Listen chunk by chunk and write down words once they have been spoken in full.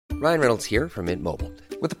Ryan Reynolds here from Mint Mobile.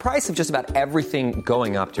 With the price of just about everything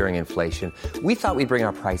going up during inflation, we thought we'd bring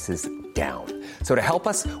our prices down. So to help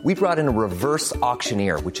us, we brought in a reverse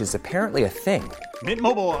auctioneer, which is apparently a thing. Mint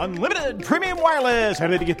Mobile Unlimited Premium Wireless. How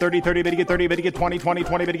to get 30, 30, bit to get 30, bit to get 20, 20,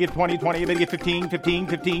 20, bit to get 20, 20, bit to get 15, 15,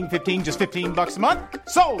 15, 15, just $15 a month?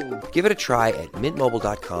 Sold! Give it a try at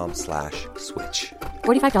mintmobile.com/switch.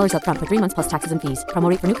 $45 up front for 3 months plus taxes and fees. Promo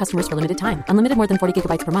rate for new customers for limited time. Unlimited more than 40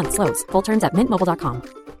 gigabytes per month. Slows full terms at mintmobile.com.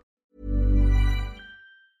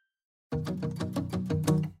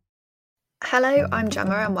 Hello, I'm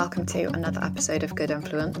Gemma and welcome to another episode of Good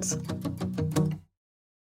Influence.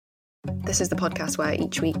 This is the podcast where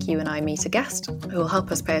each week you and I meet a guest who will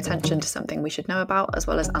help us pay attention to something we should know about, as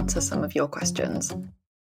well as answer some of your questions.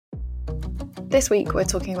 This week we're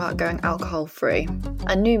talking about going alcohol-free,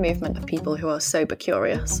 a new movement of people who are sober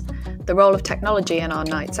curious, the role of technology in our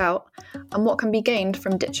nights out, and what can be gained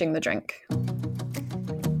from ditching the drink.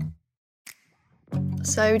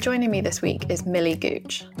 So joining me this week is Millie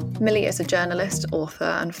Gooch. Millie is a journalist, author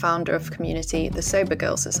and founder of community The Sober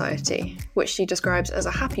Girl Society, which she describes as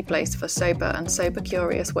a happy place for sober and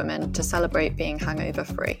sober-curious women to celebrate being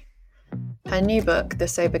hangover-free. Her new book, The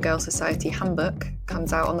Sober Girl Society Handbook,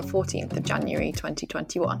 comes out on the 14th of January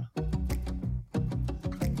 2021.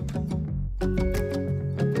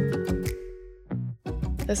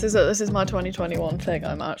 This is my 2021 thing.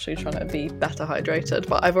 I'm actually trying to be better hydrated,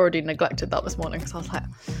 but I've already neglected that this morning because I was like,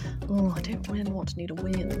 oh, I don't really want to need a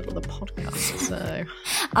wee in the middle of the podcast, so...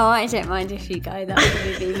 Oh, I don't mind if you go. That would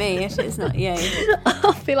probably be me if it's not you.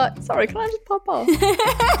 I'll be like, sorry, can I just pop off?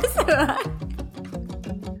 It's all right.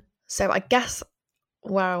 So I guess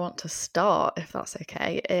where I want to start, if that's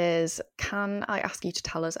okay, is can I ask you to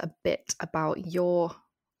tell us a bit about your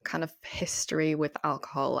kind of history with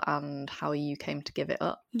alcohol and how you came to give it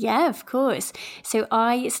up? Yeah, of course. So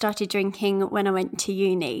I started drinking when I went to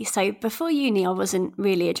uni. So before uni, I wasn't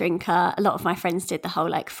really a drinker. A lot of my friends did the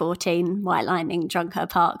whole 14 white lining drunk at a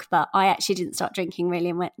park, but I actually didn't start drinking really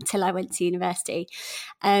until I went to university.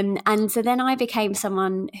 And so then I became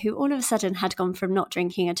someone who all of a sudden had gone from not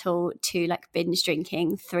drinking at all to binge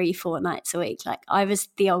drinking 3-4 nights a week. I was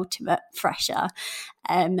the ultimate fresher.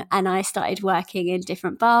 And I started working in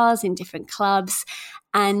different bars, in different clubs.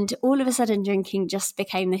 And all of a sudden, drinking just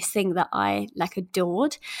became this thing that I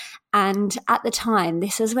adored. And at the time,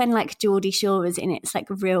 this was when Geordie Shore was in its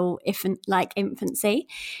real infancy.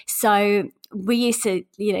 So we used to,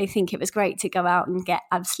 think it was great to go out and get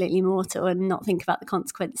absolutely mortal and not think about the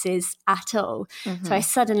consequences at all. Mm-hmm. So I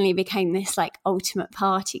suddenly became this ultimate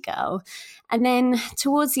party girl. And then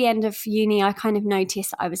towards the end of uni, I kind of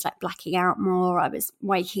noticed that I was blacking out more. I was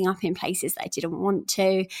waking up in places that I didn't want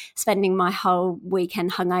to, spending my whole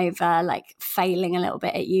weekend hungover, failing a little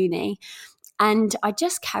bit at uni. And I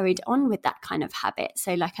just carried on with that kind of habit.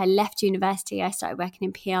 So I left university, I started working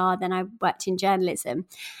in PR, then I worked in journalism,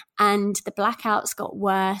 and the blackouts got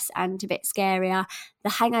worse and a bit scarier.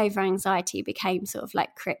 The hangover anxiety became sort of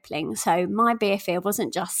crippling. So my beer fear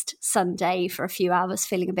wasn't just Sunday for a few hours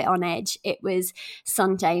feeling a bit on edge. It was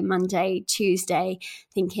Sunday, Monday, Tuesday,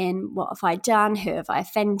 thinking, what have I done? Who have I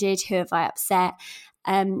offended? Who have I upset?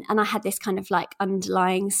 And I had this kind of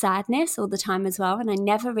underlying sadness all the time as well. And I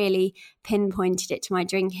never really pinpointed it to my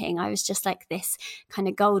drinking. I was just this kind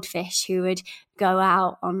of goldfish who would go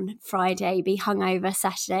out on Friday, be hungover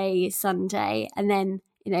Saturday, Sunday, and then,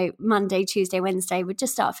 Monday, Tuesday, Wednesday would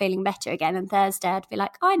just start feeling better again. And Thursday I'd be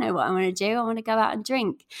like, I know what I want to do. I want to go out and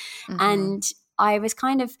drink. Mm-hmm. And I was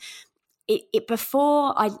kind of... It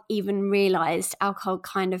before I even realised alcohol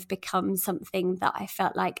kind of becomes something that I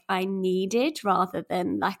felt like I needed rather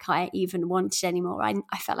than I even wanted anymore. I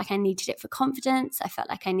felt like I needed it for confidence. I felt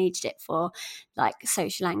like I needed it for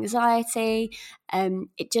social anxiety.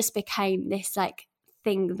 It just became this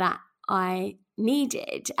thing that I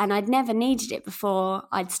needed, and I'd never needed it before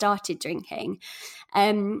I'd started drinking.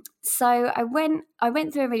 So I went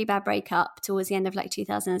through a really bad breakup towards the end of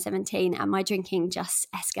 2017, and my drinking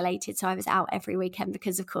just escalated. So I was out every weekend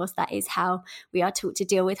because, of course, that is how we are taught to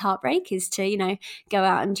deal with heartbreak, is to, go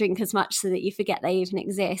out and drink as much so that you forget they even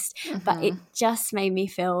exist. Mm-hmm. But it just made me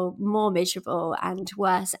feel more miserable and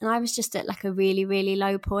worse. And I was just at a really, really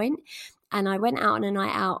low point. And I went out on a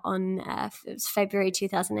night out on it was February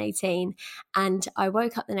 2018, and I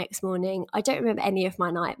woke up the next morning. I don't remember any of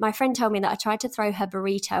my night. My friend told me that I tried to throw her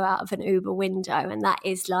burrito out of an Uber window, and that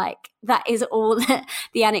is that is all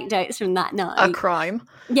the anecdotes from that night. A crime.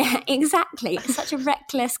 Yeah, exactly. Such a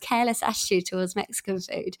reckless, careless attitude towards Mexican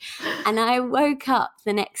food. And I woke up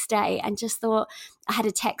the next day and just thought, I had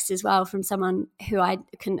a text as well from someone who I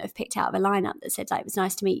couldn't have picked out of a lineup that said, like, it was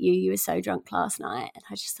nice to meet you. You were so drunk last night. And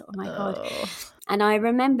I just thought, oh my God. And I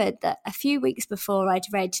remembered that a few weeks before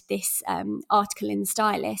I'd read this article in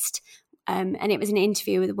Stylist, and it was an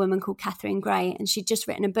interview with a woman called Catherine Gray, and she'd just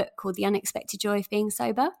written a book called The Unexpected Joy of Being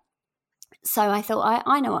Sober. So I thought,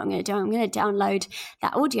 I know what I'm going to do. I'm going to download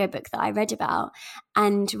that audiobook that I read about.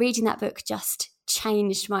 And reading that book just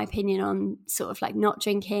changed my opinion on sort of like not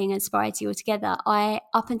drinking and sobriety altogether. I,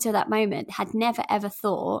 up until that moment, had never ever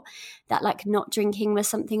thought that like not drinking was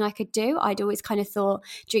something I could do. I'd always kind of thought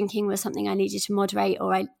drinking was something I needed to moderate,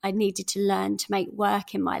 or I needed to learn to make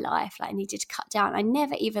work in my life. Like I needed to cut down. I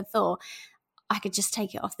never even thought I could just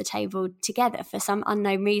take it off the table together. For some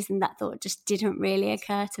unknown reason, that thought just didn't really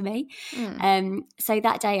occur to me. So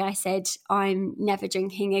that day I said, I'm never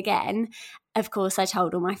drinking again. Of course, I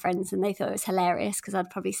told all my friends and they thought it was hilarious because I'd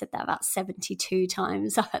probably said that about 72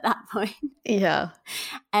 times up at that point. Yeah.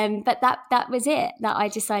 But that was it, that I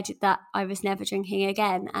decided that I was never drinking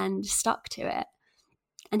again and stuck to it.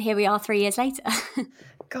 And here we are 3 years later.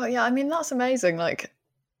 God, yeah, I mean, that's amazing. Like,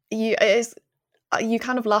 you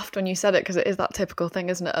kind of laughed when you said it because it is that typical thing,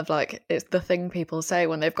 isn't it? Of like, it's the thing people say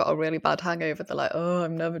when they've got a really bad hangover. They're like, oh,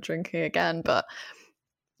 I'm never drinking again. But,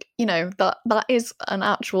 you know, that is an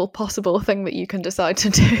actual possible thing that you can decide to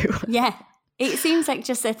do. Yeah. It seems like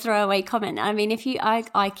just a throwaway comment. I mean,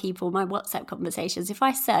 I keep all my WhatsApp conversations. If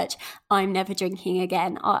I search, I'm never drinking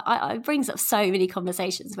again, it brings up so many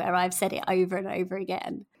conversations where I've said it over and over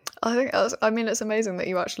again. It's amazing that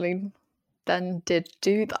you actually then did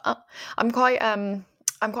do that. I'm quite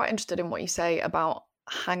interested in what you say about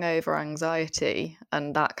hangover anxiety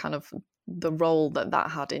and that kind of the role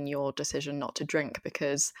that had in your decision not to drink,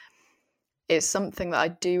 because it's something that I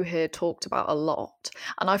do hear talked about a lot.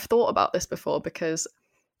 And I've thought about this before because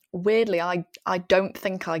weirdly I don't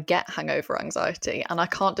think I get hangover anxiety, and I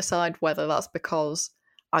can't decide whether that's because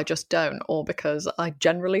I just don't, or because I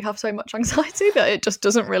generally have so much anxiety that it just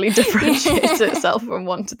doesn't really differentiate itself from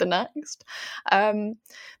one to the next. But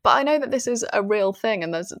I know that this is a real thing,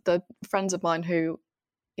 and there's the friends of mine who,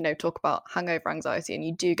 you know, talk about hangover anxiety, and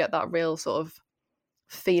you do get that real sort of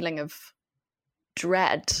feeling of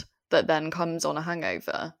dread that then comes on a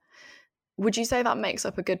hangover. Would you say that makes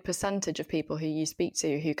up a good percentage of people who you speak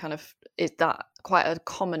to who kind of, is that quite a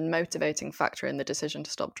common motivating factor in the decision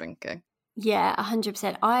to stop drinking? Yeah,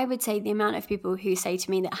 100%. I would say the amount of people who say to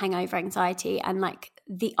me that hangover anxiety and like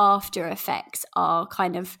the after effects are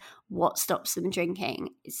kind of what stops them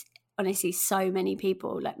drinking is honestly so many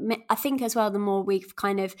people. Like, I think as well, the more we've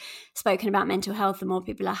kind of spoken about mental health, the more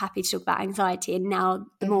people are happy to talk about anxiety, and now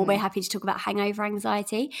the more we're happy to talk about hangover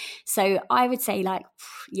anxiety. So I would say, like,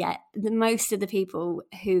 yeah, the most of the people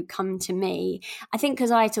who come to me, I think because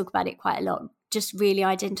I talk about it quite a lot, just really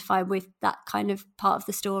identify with that kind of part of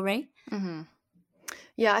the story. Mm-hmm.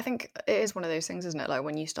 Yeah, I think it is one of those things, isn't it? Like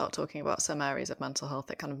when you start talking about some areas of mental health,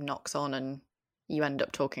 it kind of knocks on and you end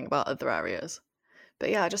up talking about other areas. But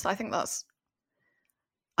yeah, I think that's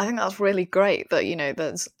really great that, you know,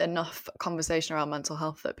 there's enough conversation around mental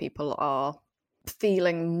health that people are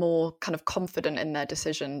feeling more kind of confident in their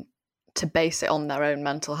decision to base it on their own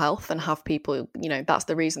mental health, and have people, you know, that's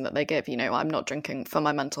the reason that they give, you know, I'm not drinking for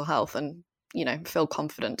my mental health, and, you know, feel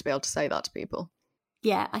confident to be able to say that to people.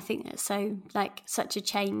 Yeah, I think that's so, like, such a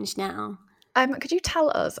change now. Could you tell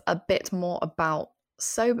us a bit more about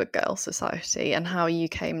Sober Girl Society and how you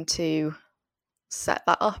came to set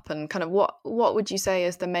that up, and kind of what would you say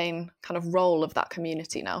is the main kind of role of that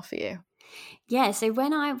community now for you? Yeah, so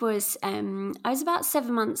when I was about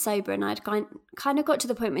 7 months sober, and I'd kind of got to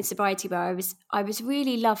the point with sobriety where I was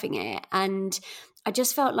really loving it, and I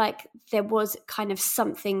just felt like there was kind of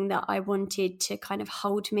something that I wanted to kind of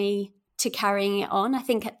hold me to carrying it on. I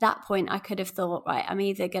think at that point I could have thought, right, I'm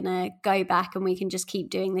either going to go back and we can just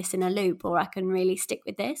keep doing this in a loop, or I can really stick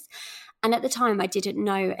with this. And at the time I didn't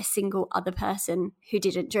know a single other person who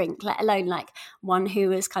didn't drink, let alone like one who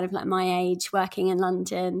was kind of like my age, working in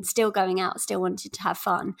London, still going out, still wanted to have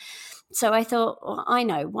fun. So I thought, well, I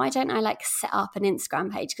know, why don't I like set up an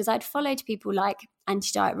Instagram page? Because I'd followed people like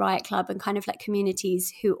Anti-Diet Riot Club and kind of like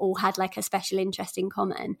communities who all had like a special interest in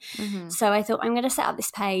common. Mm-hmm. So I thought, I'm going to set up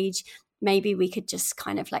this page. Maybe we could just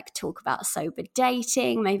kind of like talk about sober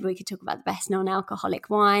dating. Maybe we could talk about the best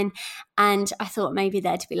non-alcoholic wine. And I thought maybe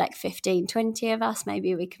there'd be like 15, 20 of us.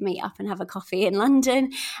 Maybe we could meet up and have a coffee in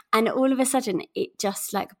London. And all of a sudden it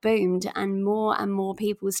just like boomed, and more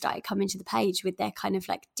people started coming to the page with their kind of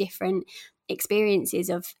like different experiences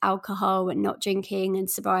of alcohol and not drinking and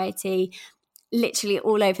sobriety literally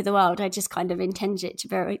all over the world. I just kind of intended it to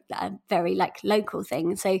be a very like local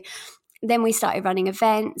thing. So then we started running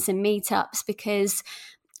events and meetups because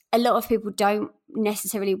a lot of people don't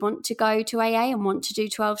necessarily want to go to AA and want to do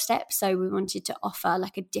 12 steps. So we wanted to offer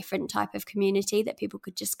like a different type of community that people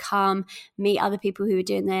could just come, meet other people who were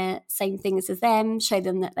doing their same things as them, show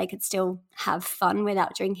them that they could still have fun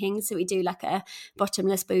without drinking. So we do like a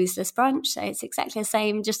bottomless, boozeless brunch. So it's exactly the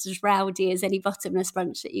same, just as rowdy as any bottomless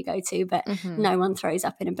brunch that you go to, but no one throws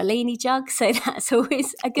up in a Bellini jug. So that's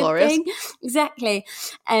always a good thing. Exactly.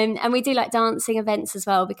 And we do like dancing events as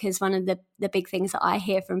well, because one of the big things that I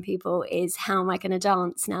hear from people is, how am I going to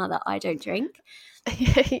dance now that I don't drink?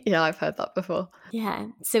 Yeah, I've heard that before. Yeah,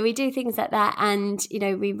 so we do things like that, and you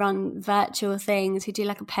know, we run virtual things. We do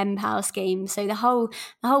like a pen pal scheme. So the whole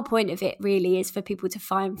point of it really is for people to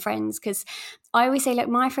find friends, because I always say, like,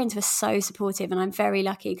 my friends were so supportive, and I'm very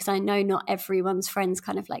lucky because I know not everyone's friends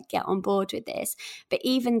kind of like get on board with this. But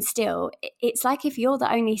even still, it's like if you're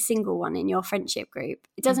the only single one in your friendship group,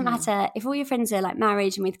 it doesn't matter if all your friends are like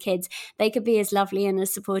married and with kids, they could be as lovely and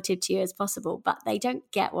as supportive to you as possible, but they don't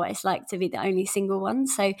get what it's like to be the only single one.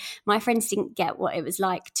 So my friends didn't get what it was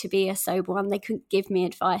like to be a sober one. They couldn't give me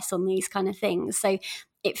advice on these kind of things. So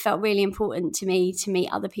it felt really important to me to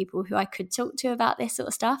meet other people who I could talk to about this sort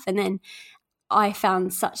of stuff. And then I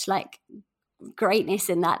found such like greatness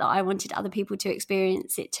in that I wanted other people to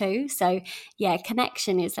experience it too. So yeah,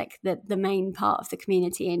 connection is like the main part of the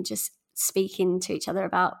community, and just speaking to each other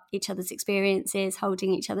about each other's experiences,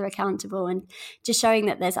 holding each other accountable, and just showing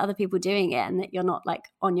that there's other people doing it and that you're not like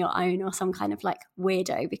on your own or some kind of like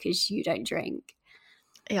weirdo because you don't drink.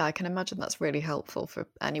 Yeah, I can imagine that's really helpful for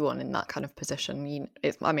anyone in that kind of position.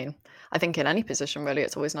 I think in any position really,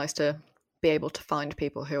 it's always nice to be able to find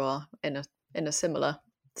people who are in a similar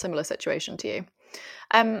situation to you.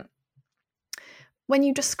 When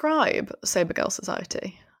you describe Sober Girl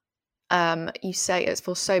Society, you say it's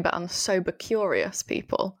for sober and sober curious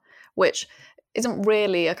people, which isn't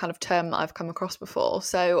really a kind of term that I've come across before.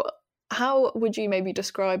 So how would you maybe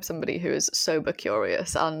describe somebody who is sober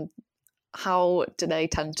curious, and how do they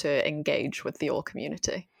tend to engage with your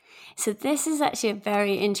community? So this is actually a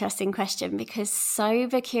very interesting question, because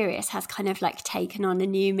sober curious has kind of like taken on a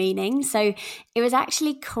new meaning. So it was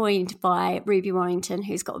actually coined by Ruby Warrington,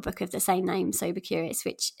 who's got a book of the same name, Sober Curious,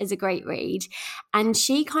 which is a great read. And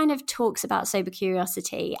she kind of talks about sober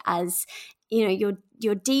curiosity as, you know,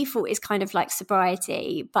 your default is kind of like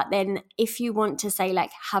sobriety, but then if you want to say like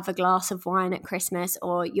have a glass of wine at Christmas,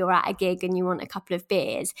 or you're at a gig and you want a couple of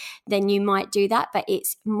beers, then you might do that. But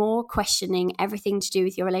it's more questioning everything to do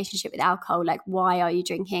with your relationship with alcohol. Like, why are you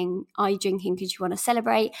drinking? Are you drinking because you want to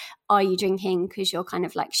celebrate? Are you drinking because you're kind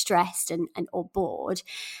of like stressed and or bored?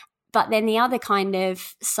 But then the other kind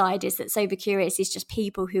of side is that sober curious is just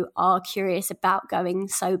people who are curious about going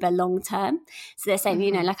sober long term. So they're saying, you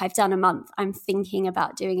know, like, I've done a month, I'm thinking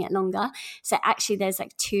about doing it longer. So actually there's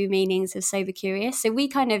like two meanings of sober curious. So we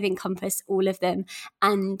kind of encompass all of them.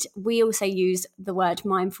 And we also use the word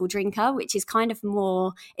mindful drinker, which is kind of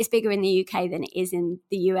more, it's bigger in the UK than it is in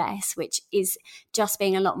the US, which is just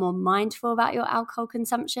being a lot more mindful about your alcohol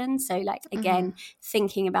consumption. So like, again,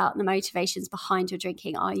 thinking about the motivations behind your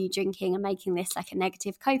drinking. Are you drinking and making this like a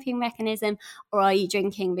negative coping mechanism, or are you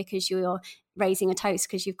drinking because you're raising a toast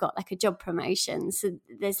because you've got like a job promotion? So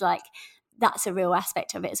there's like, that's a real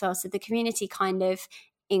aspect of it as well. So the community kind of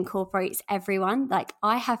incorporates everyone. Like,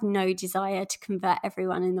 I have no desire to convert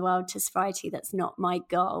everyone in the world to sobriety. That's not my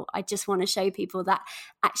goal. I just want to show people that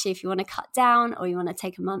actually, if you want to cut down, or you want to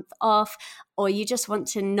take a month off, or you just want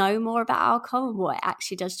to know more about alcohol and what it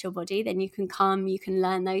actually does to your body, then you can come, you can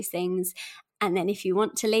learn those things. And then if you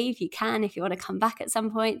want to leave, you can. If you want to come back at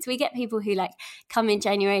some point. So we get people who like come in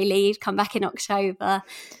January, leave, come back in October.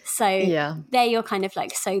 So they're your kind of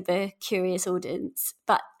like sober, curious audience.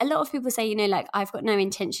 But a lot of people say, you know, like, I've got no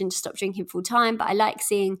intention to stop drinking full time, but I like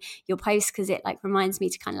seeing your posts because it like reminds me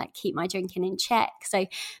to kind of like keep my drinking in check. So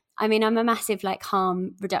I mean, I'm a massive like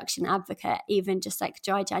harm reduction advocate. Even just like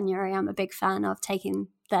Dry January, I'm a big fan of taking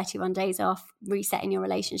 31 days off, resetting your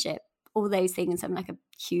relationship. All those things I'm like a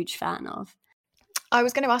huge fan of. I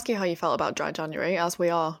was going to ask you how you felt about Dry January, as we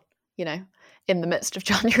are, you know, in the midst of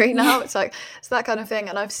January now. It's like, it's that kind of thing.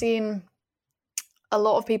 And I've seen a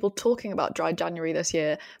lot of people talking about Dry January this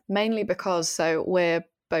year, mainly because, so we're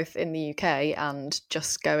both in the UK and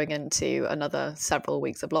just going into another several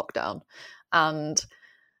weeks of lockdown. And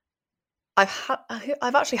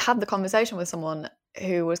I've actually had the conversation with someone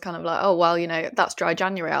who was kind of like, oh, well, you know, that's Dry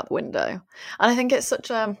January out the window. And I think it's such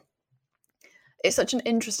a, it's such an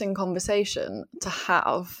interesting conversation to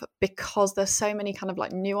have because there's so many kind of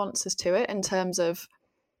like nuances to it in terms of,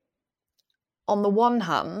 on the one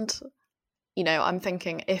hand, you know, I'm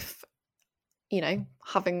thinking if, you know,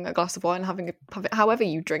 having a glass of wine, having however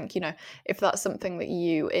you drink, you know, if that's something that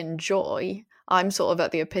you enjoy, I'm sort of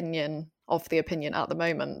of the opinion at the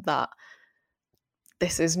moment that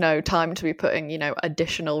this is no time to be putting, you know,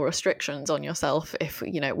 additional restrictions on yourself if,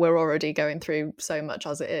 you know, we're already going through so much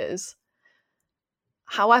as it is.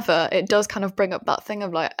 However, it does kind of bring up that thing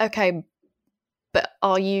of like, okay, but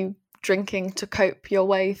are you drinking to cope your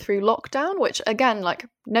way through lockdown? Which, again, like,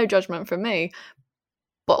 no judgment from me,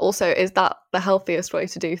 but also, is that the healthiest way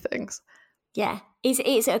to do things? Yeah,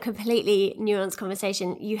 it's a completely nuanced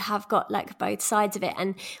conversation. You have got like both sides of it.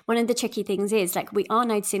 And one of the tricky things is like we are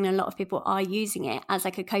noticing a lot of people are using it as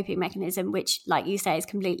like a coping mechanism, which like you say is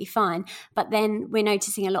completely fine. But then we're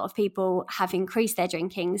noticing a lot of people have increased their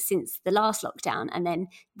drinking since the last lockdown. And then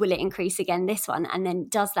will it increase again this one? And then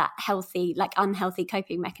does that healthy, like unhealthy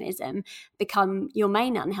coping mechanism become your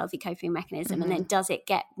main unhealthy coping mechanism? Mm-hmm. And then does it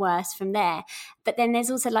get worse from there? But then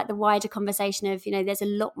there's also like the wider conversation of, you know, there's a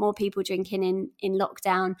lot more people drinking in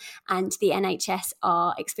lockdown, and the NHS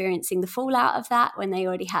are experiencing the fallout of that when they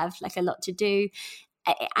already have like a lot to do.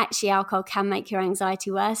 Actually, alcohol can make your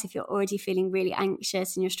anxiety worse. If you're already feeling really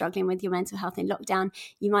anxious and you're struggling with your mental health in lockdown,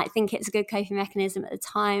 you might think it's a good coping mechanism at the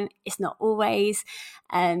time. It's not always.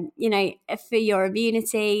 You know, for your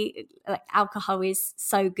immunity, like alcohol is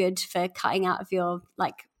so good for cutting out of your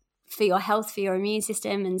like for your health, for your immune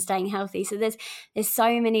system and staying healthy. So there's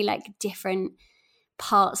so many like different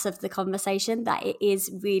parts of the conversation that it is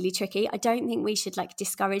really tricky. I don't think we should like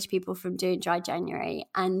discourage people from doing dry January.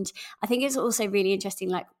 And I think it's also really interesting,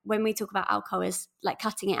 like when we talk about alcohol as like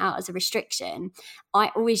cutting it out as a restriction, I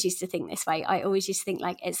always used to think this way. I always used to think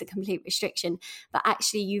like it's a complete restriction, but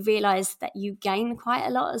actually you realize that you gain quite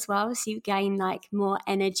a lot as well. So you gain like more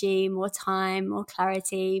energy, more time, more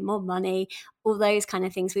clarity, more money, all those kind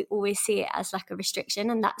of things. We always see it as like a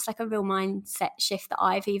restriction, and that's like a real mindset shift that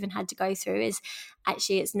I've even had to go through, is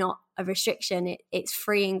actually it's not a restriction, it's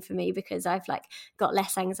freeing for me because I've like got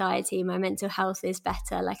less anxiety, my mental health is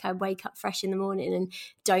better, like I wake up fresh in the morning and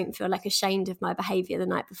don't feel like ashamed of my behavior the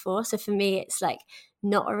night before. So for me it's like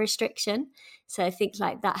not a restriction. So I think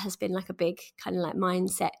like that has been like a big kind of like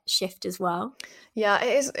mindset shift as well. Yeah,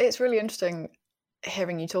 it's really interesting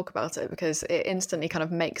hearing you talk about it, because it instantly kind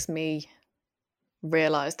of makes me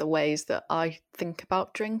realize the ways that I think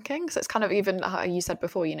about drinking. So it's kind of, even how you said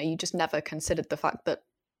before, you know, you just never considered the fact that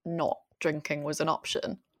not drinking was an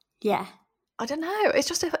option. Yeah, I don't know, it's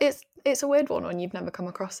just it's a weird one when you've never come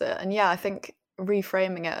across it. And yeah, I think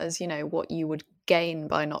reframing it as, you know, what you would gain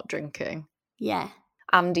by not drinking, yeah,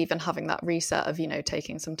 and even having that reset of, you know,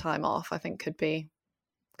 taking some time off, I think could be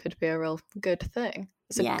a real good thing.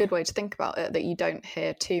 It's a good way to think about it that you don't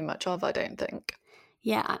hear too much of, I don't think.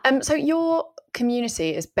 Yeah. So your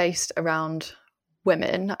community is based around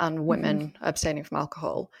women and women abstaining from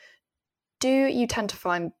alcohol. Do you tend to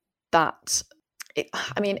find that,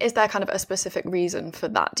 is there kind of a specific reason for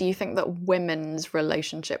that? Do you think that women's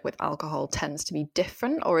relationship with alcohol tends to be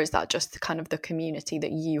different, or is that just kind of the community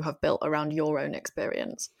that you have built around your own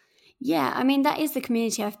experience? Yeah, I mean, that is the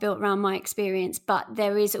community I've built around my experience, but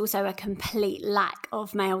there is also a complete lack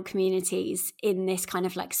of male communities in this kind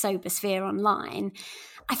of like sober sphere online.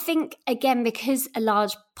 I think, again, because a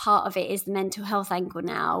large part of it is the mental health angle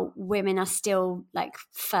now, women are still like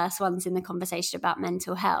first ones in the conversation about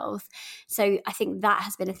mental health. So I think that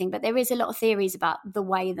has been a thing. But there is a lot of theories about the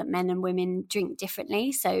way that men and women drink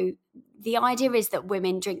differently. So the idea is that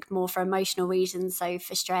women drink more for emotional reasons, so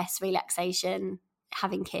for stress, relaxation,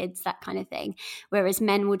 having kids, that kind of thing, whereas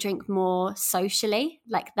men will drink more socially,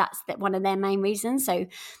 like that's one of their main reasons. So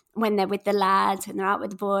when they're with the lads, when they're out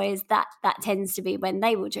with the boys, that tends to be when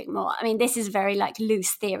they will drink more. I mean, this is very like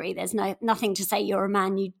loose theory. There's nothing to say you're a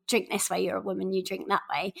man, you drink this way, you're a woman, you drink that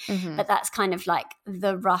way. But that's kind of like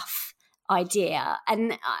the rough idea.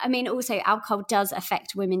 And I mean, also alcohol does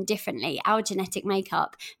affect women differently. Our genetic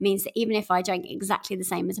makeup means that even if I drank exactly the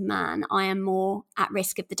same as a man, I am more at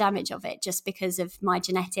risk of the damage of it just because of my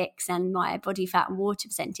genetics and my body fat and water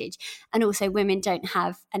percentage. And also women don't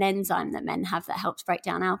have an enzyme that men have that helps break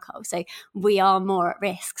down alcohol. So we are more at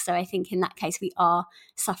risk. So I think in that case, we are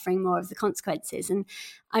suffering more of the consequences. And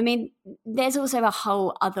I mean, there's also a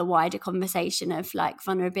whole other wider conversation of like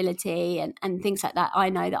vulnerability and things like that. I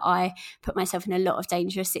know that I put myself in a lot of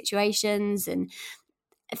dangerous situations and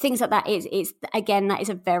things like that. Is again, that is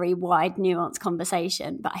a very wide, nuanced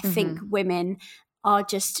conversation. But I think women are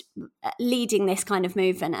just leading this kind of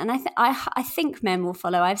movement. And I think men will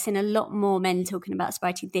follow. I've seen a lot more men talking about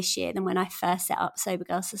sobriety this year than when I first set up Sober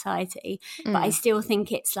Girl Society. But I still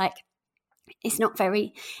think it's not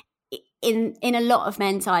very, in a lot of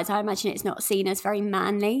men's eyes, I imagine it's not seen as very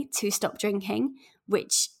manly to stop drinking,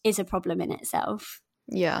 which is a problem in itself.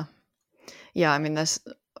 Yeah. I mean, there's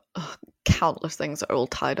countless things that are all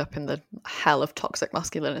tied up in the hell of toxic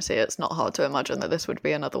masculinity. It's not hard to imagine that this would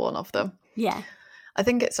be another one of them. Yeah. I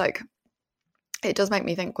think it's like, it does make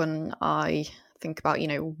me think when I think about,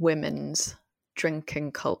 women's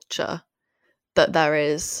drinking culture, that there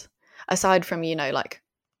is, aside from, like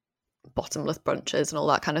bottomless brunches and all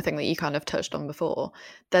that kind of thing that you kind of touched on before,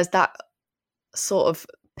 there's that sort of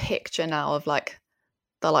picture now of like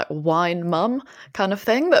the like wine mum kind of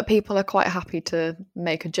thing that people are quite happy to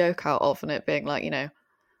make a joke out of, and it being like,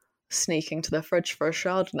 sneaking to the fridge for a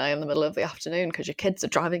Chardonnay in the middle of the afternoon because your kids are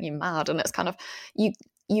driving you mad. And it's kind of, you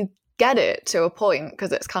get it to a point,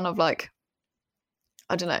 because it's kind of like,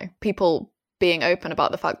 I don't know, people being open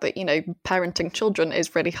about the fact that, parenting children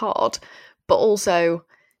is really hard. But also,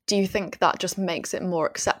 do you think that just makes it more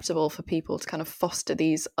acceptable for people to kind of foster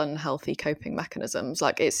these unhealthy coping mechanisms?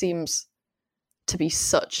 Like, it seems to be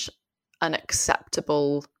such an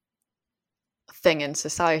acceptable thing in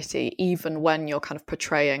society, even when you're kind of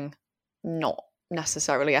portraying not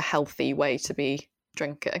necessarily a healthy way to be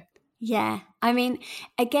drinking. Yeah. I mean,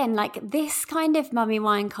 again, like this kind of mummy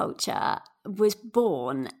wine culture was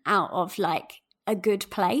born out of like a good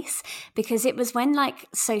place, because it was when like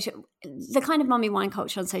the kind of mummy wine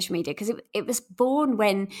culture on social media, because it was born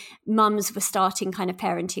when mums were starting kind of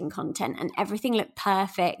parenting content and everything looked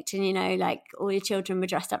perfect, and like all your children were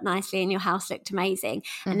dressed up nicely and your house looked amazing.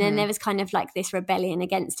 And then there was kind of like this rebellion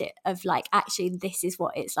against it of like, actually this is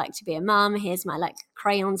what it's like to be a mum, here's my like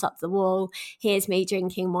crayons up the wall, here's me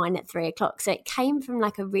drinking wine at 3:00. So it came from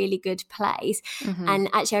like a really good place. And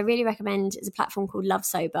actually I really recommend, there's a platform called Love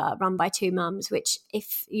Sober run by two mums, which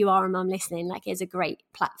if you are a mum listening, like is a great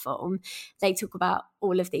platform. They talk about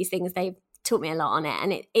all of these things. They've taught me a lot on it,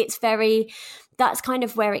 and it's very, that's kind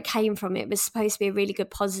of where it came from. It was supposed to be a really good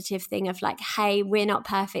positive thing of like, hey, we're not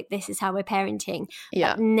perfect, this is how we're parenting.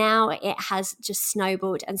 But now it has just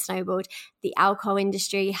snowballed and snowballed. The alcohol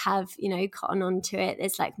industry have cotton onto it.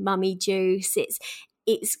 There's like mummy juice,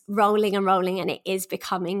 it's rolling and rolling, and it is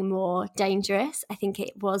becoming more dangerous. I think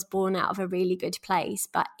it was born out of a really good place,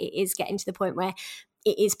 but it is getting to the point where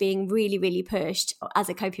it is being really, really pushed as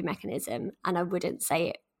a coping mechanism, and I wouldn't say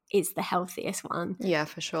it is the healthiest one. Yeah,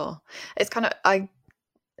 for sure. It's kind of,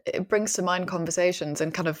 it brings to mind conversations,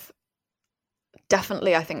 and kind of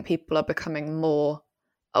definitely I think people are becoming more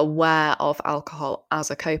aware of alcohol as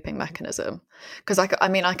a coping mechanism. Because I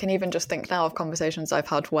can even just think now of conversations I've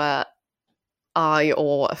had where I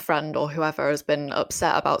or a friend or whoever has been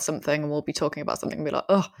upset about something, and we'll be talking about something and be like,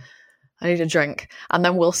 oh, I need a drink. And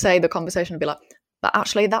then we'll say the conversation and be like, but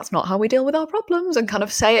actually that's not how we deal with our problems, and kind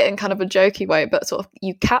of say it in kind of a jokey way, but sort of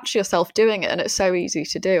you catch yourself doing it, and it's so easy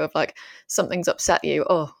to do, of like something's upset you,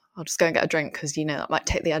 oh, I'll just go and get a drink because that might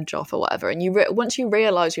take the edge off or whatever. And once you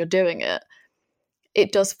realise you're doing it,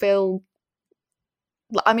 it does feel,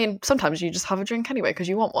 I mean, sometimes you just have a drink anyway because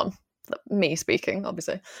you want one. Me speaking,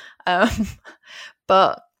 obviously.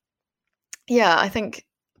 But yeah, I think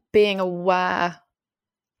being aware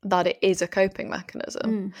that it is a coping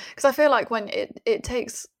mechanism, because I feel like when it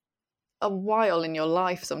takes a while in your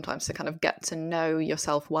life sometimes to kind of get to know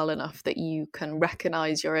yourself well enough that you can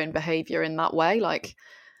recognize your own behavior in that way. Like,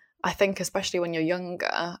 I think especially when you're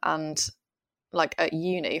younger, and like at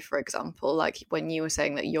uni, for example, like when you were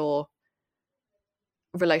saying that your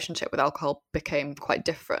relationship with alcohol became quite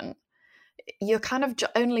different, you're kind of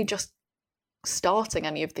only just starting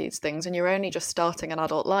any of these things, and you're only just starting an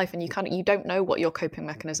adult life, and you don't know what your coping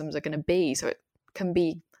mechanisms are going to be, so it can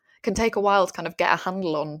take a while to kind of get a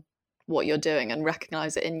handle on what you're doing and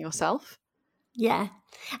recognize it in yourself. Yeah.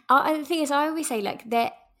 The thing is, I always say, like,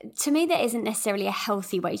 to me, there isn't necessarily a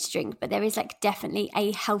healthy way to drink, but there is like definitely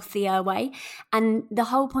a healthier way. And the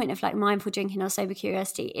whole point of like mindful drinking or sober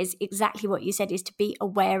curiosity is exactly what you said, is to be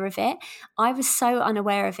aware of it. I was so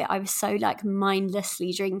unaware of it. I was so like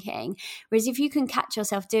mindlessly drinking. Whereas if you can catch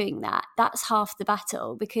yourself doing that, that's half the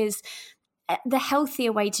battle, because the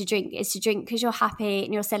healthier way to drink is to drink because you're happy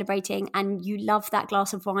and you're celebrating and you love that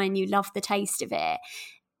glass of wine, you love the taste of it.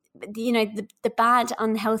 the bad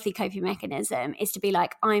unhealthy coping mechanism is to be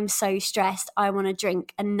like, I'm so stressed, I want to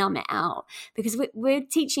drink and numb it out, because we're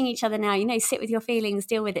teaching each other now, sit with your feelings,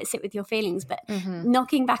 deal with it, sit with your feelings, but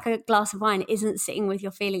knocking back a glass of wine isn't sitting with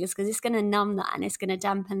your feelings, because it's going to numb that and it's going to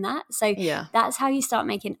dampen that. So that's how you start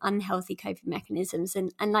making unhealthy coping mechanisms.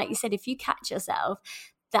 And like you said, if you catch yourself,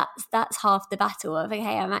 that's half the battle of,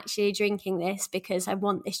 okay, I'm actually drinking this because I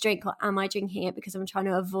want this drink, or am I drinking it because I'm trying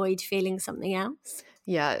to avoid feeling something else?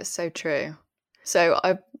 Yeah, it's so true. So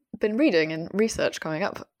I've been reading and research coming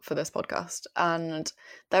up for this podcast, and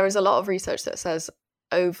there is a lot of research that says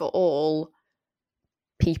overall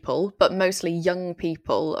people, but mostly young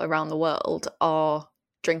people around the world, are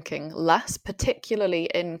drinking less, particularly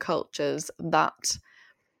in cultures that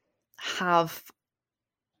have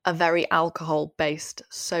a very alcohol-based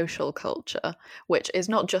social culture, which is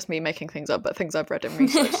not just me making things up, but things I've read in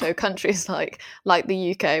research. So countries like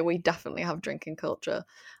the UK, we definitely have drinking culture.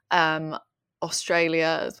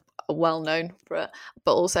 Australia is well known for it,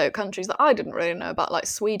 but also countries that I didn't really know about, like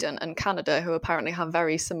Sweden and Canada, who apparently have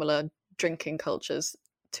very similar drinking cultures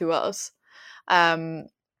to us.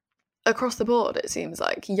 Across the board, it seems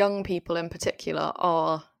like young people in particular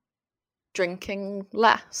are drinking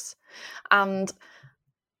less. And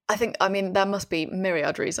I mean, there must be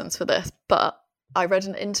myriad reasons for this, but I read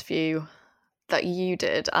an interview that you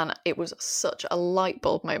did, and it was such a light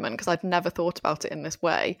bulb moment, because I'd never thought about it in this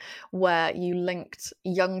way, where you linked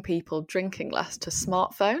young people drinking less to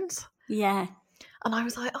smartphones. Yeah. And I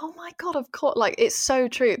was like, oh my God, of course. Like, it's so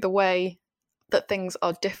true, the way that things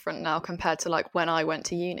are different now compared to like when I went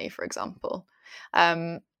to uni, for example.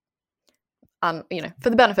 And,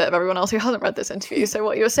 for the benefit of everyone else who hasn't read this interview, so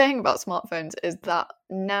what you were saying about smartphones is that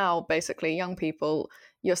now, basically, young people,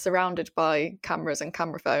 you're surrounded by cameras and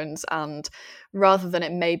camera phones, and rather than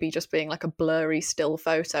it maybe just being like a blurry still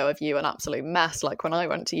photo of you, an absolute mess, like when I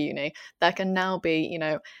went to uni, there can now be,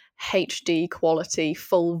 HD quality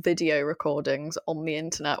full video recordings on the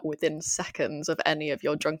internet within seconds of any of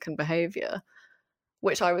your drunken behaviour,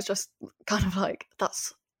 which I was just kind of like,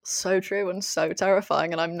 that's so true and so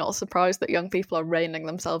terrifying, and I'm not surprised that young people are reining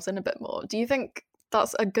themselves in a bit more. Do you think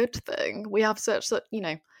that's a good thing? We have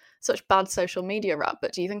such bad social media rap,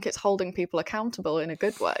 but do you think it's holding people accountable in a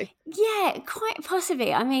good way? Yeah, quite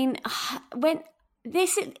possibly. I mean, when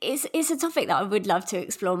this is a topic that I would love to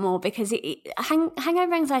explore more, because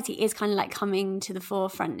hangover anxiety is kind of like coming to the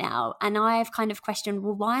forefront now, and I've kind of questioned,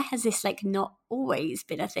 well, why has this like not always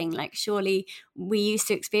been a thing? Like, surely we used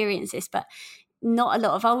to experience this, but not a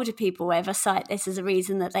lot of older people ever cite this as a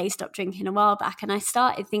reason that they stopped drinking a while back. And I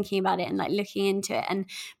started thinking about it and like looking into it, and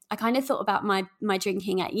I kind of thought about my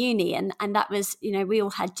drinking at uni, and that was, we all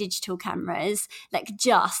had digital cameras,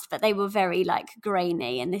 but they were very like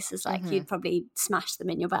grainy, and this is like you'd probably smash them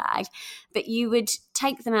in your bag, but you would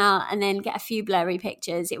take them out and then get a few blurry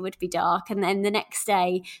pictures. It would be dark, and then the next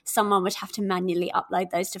day someone would have to manually upload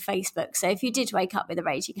those to Facebook. So if you did wake up with a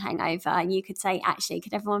raging hangover, you could say, actually,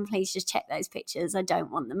 could everyone please just check those pictures? I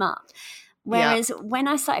don't want them up. Whereas when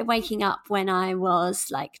I started waking up when I was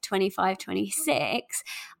like 25, 26,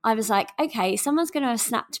 I was like, okay, someone's going to have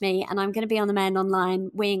snapped me and I'm going to be on the Men Online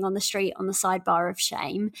weeing on the street on the sidebar of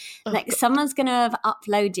shame. Someone's going to have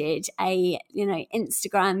uploaded a,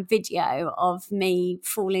 Instagram video of me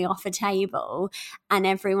falling off a table, and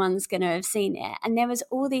everyone's going to have seen it. And there was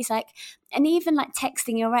all these and even like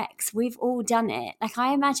texting your ex, we've all done it. Like,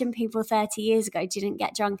 I imagine people 30 years ago didn't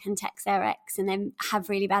get drunk and text their ex and then have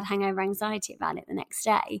really bad hangover anxiety about it the next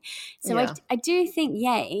day. So I do think,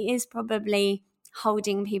 it is probably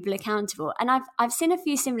holding people accountable. And I've seen a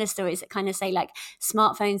few similar stories that kind of say like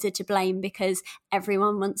smartphones are to blame because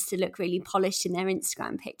everyone wants to look really polished in their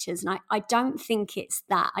Instagram pictures. And I don't think it's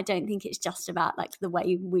that. I don't think it's just about like the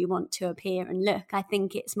way we want to appear and look. I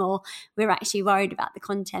think it's more we're actually worried about the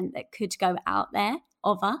content that could go out there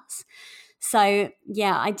of us. So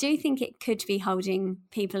I do think it could be holding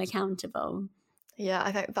people accountable. Yeah,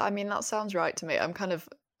 I think that sounds right to me. I'm kind of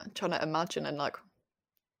trying to imagine and like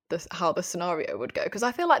how the scenario would go, because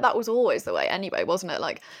I feel like that was always the way anyway, wasn't it?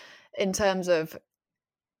 Like, in terms of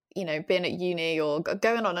being at uni or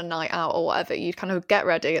going on a night out or whatever, you'd kind of get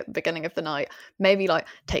ready at the beginning of the night, maybe like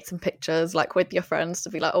take some pictures like with your friends to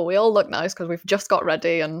be like, oh, we all look nice because we've just got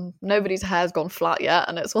ready and nobody's hair's gone flat yet,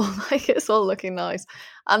 and it's all looking nice,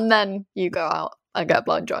 and then you go out and get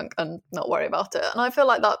blind drunk and not worry about it. And I feel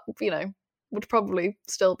like that would probably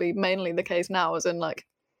still be mainly the case now, as in like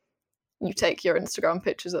you take your Instagram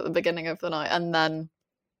pictures at the beginning of the night and then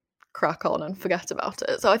crack on and forget about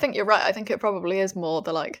it. So I think you're right. I think it probably is more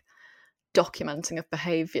the like documenting of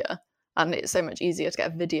behaviour, and it's so much easier to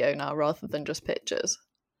get a video now rather than just pictures.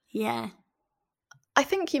 Yeah. I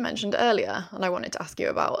think you mentioned earlier, and I wanted to ask you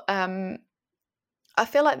about, I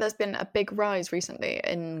feel like there's been a big rise recently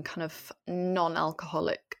in kind of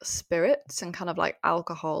non-alcoholic spirits and kind of like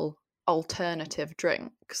alcohol alternative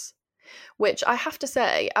drinks, which I have to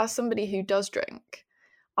say, as somebody who does drink,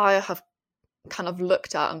 I have kind of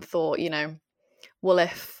looked at and thought, well,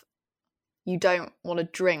 if you don't want to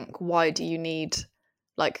drink, why do you need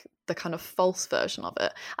like the kind of false version of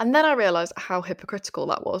it? And then I realised how hypocritical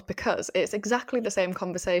that was, because it's exactly the same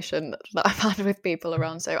conversation that I've had with people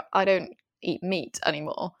around. So I don't eat meat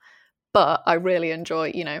anymore, but I really enjoy,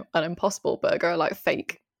 an Impossible Burger, like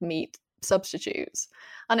fake meat substitutes.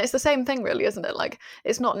 And it's the same thing really, isn't it? Like,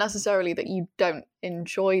 it's not necessarily that you don't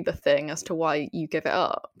enjoy the thing as to why you give it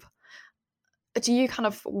up. Do you kind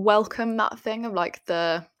of welcome that thing of like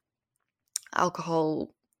the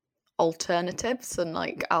alcohol alternatives and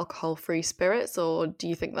like alcohol-free spirits, or do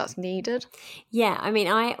you think that's needed? Yeah, I mean,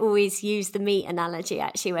 I always use the meat analogy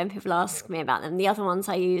actually when people ask me about them. The other ones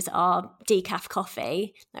I use are decaf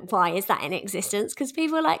coffee. Like, why is that in existence? Because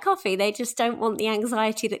people like coffee. They just don't want the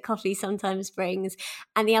anxiety that coffee sometimes brings.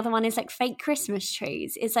 And the other one is like fake Christmas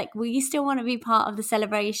trees. It's like, well, you still want to be part of the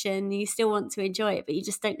celebration. You still want to enjoy it, but you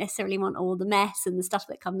just don't necessarily want all the mess and the stuff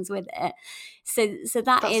that comes with it. So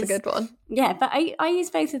that's a good one. Yeah, but I use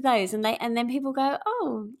both of those, and then people go,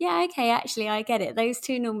 oh yeah, okay, actually I get it. Those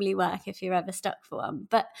two normally work if you're ever stuck for one.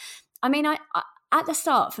 But I mean, I at the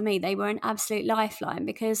start for me they were an absolute lifeline,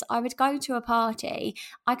 because I would go to a party,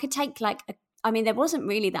 I could take there wasn't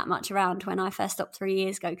really that much around when I first stopped 3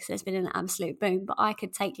 years ago, because there's been an absolute boom, but I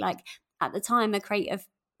could take like at the time a crate of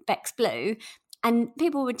Beck's Blue, and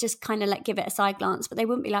people would just kind of like give it a side glance, but they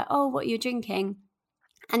wouldn't be like, oh, what are you drinking?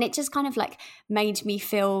 And it just kind of like made me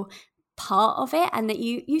feel part of it, and that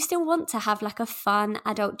you still want to have like a fun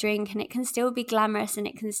adult drink, and it can still be glamorous and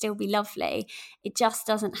it can still be lovely. It just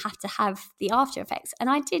doesn't have to have the after effects. And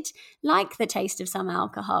I did like the taste of some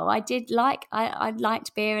alcohol. I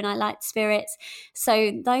liked beer and I liked spirits.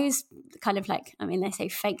 So those kind of like, I mean, they say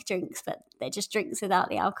fake drinks, but they're just drinks without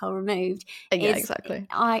the alcohol removed. Yeah, exactly.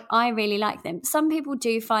 I really like them. Some people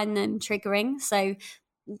do find them triggering, so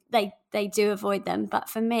they do avoid them, but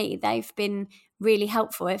for me they've been really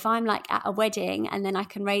helpful. If I'm like at a wedding and then I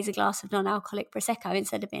can raise a glass of non-alcoholic Prosecco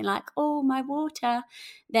instead of being like, oh, my water,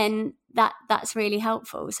 then that's really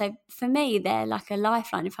helpful. So for me they're like a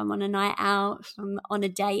lifeline. If I'm on a night out, if I'm on a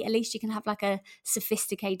date, at least you can have like a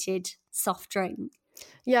sophisticated soft drink.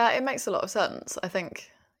 Yeah, it makes a lot of sense. I think,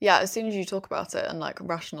 yeah, as soon as you talk about it and like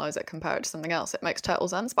rationalise it, compare it to something else, it makes total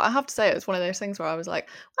sense. But I have to say, it's one of those things where I was like,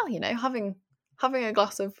 well, having a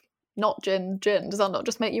glass of not gin, does that not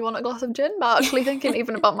just make you want a glass of gin? But actually thinking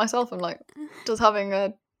even about myself, I'm like, does having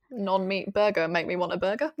a non-meat burger make me want a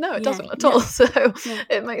burger? No, it doesn't at all. So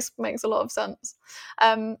it makes a lot of sense.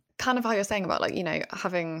 Kind of how you're saying about like,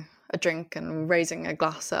 having a drink and raising a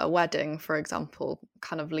glass at a wedding, for example,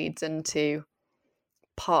 kind of leads into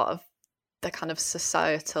part of the kind of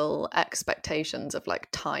societal expectations of like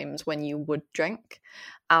times when you would drink.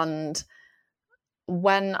 And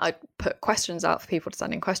when I put questions out for people to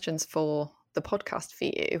send in questions for the podcast for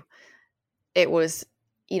you, it was,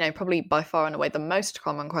 probably by far and away the most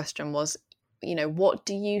common question was, what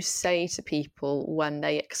do you say to people when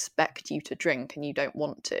they expect you to drink and you don't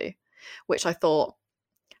want to? Which I thought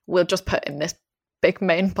we'll just put in this big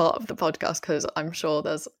main part of the podcast, because I'm sure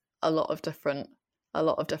there's a lot of different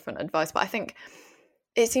advice. But I think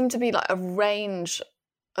it seemed to be like a range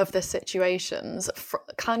of the situations,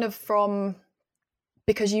 kind of from,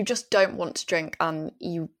 because you just don't want to drink and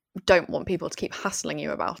you don't want people to keep hassling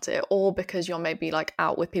you about it, or because you're maybe like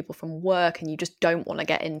out with people from work and you just don't want to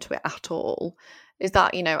get into it at all. Is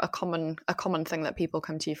that, a common thing that people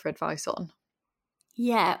come to you for advice on?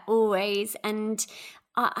 Yeah, always. And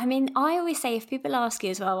I mean, I always say, if people ask you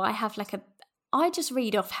as well, I just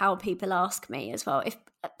read off how people ask me as well. If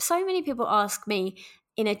so many people ask me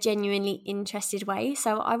in a genuinely interested way,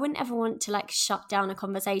 so I wouldn't ever want to like shut down a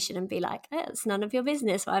conversation and be like, it's none of your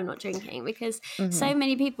business why I'm not drinking, because so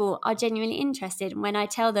many people are genuinely interested. And when I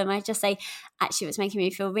tell them, I just say, actually, it was making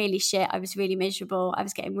me feel really shit, I was really miserable, I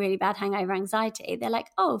was getting really bad hangover anxiety. They're like,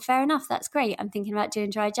 oh, fair enough, that's great, I'm thinking about doing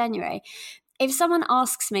dry January. If someone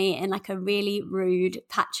asks me in like a really rude,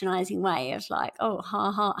 patronizing way of like, oh,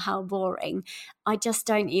 how boring, I just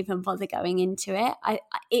don't even bother going into it.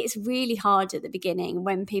 It's really hard at the beginning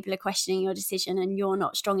when people are questioning your decision and you're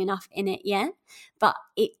not strong enough in it yet, but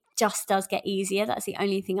it just does get easier. That's the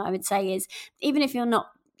only thing I would say, is even if you're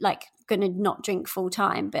not like going to not drink full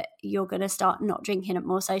time, but you're going to start not drinking at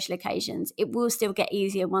more social occasions, it will still get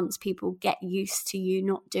easier once people get used to you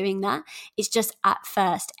not doing that. It's just at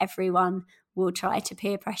first everyone will try to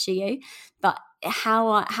peer pressure you. But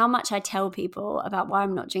how much I tell people about why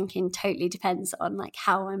I'm not drinking totally depends on like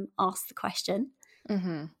how I'm asked the question.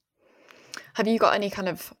 Mm-hmm. Have you got any kind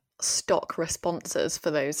of stock responses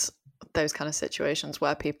for those kind of situations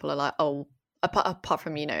where people are like, oh, apart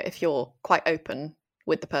from, you know, if you're quite open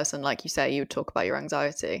with the person, like you say, you would talk about your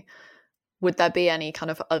anxiety, would there be any kind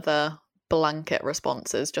of other blanket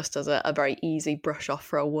responses just as a very easy brush off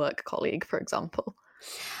for a work colleague, for example?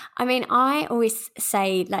 I mean, I always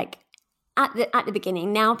say, like, at the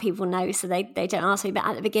beginning, now people know, so they don't ask me, but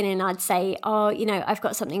at the beginning I'd say, oh, you know, I've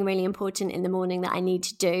got something really important in the morning that I need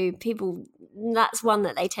to do. People, that's one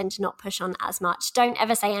that they tend to not push on as much. Don't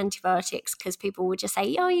ever say antibiotics, because people will just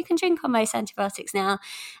say, oh, you can drink on most antibiotics now.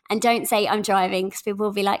 And don't say I'm driving, because people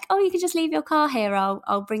will be like, oh, you can just leave your car here,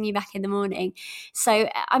 I'll bring you back in the morning. So,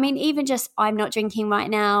 I mean, even just I'm not drinking right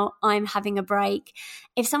now, I'm having a break.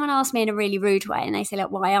 If someone asks me in a really rude way and they say,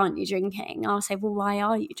 like, why aren't you drinking? I'll say, well, why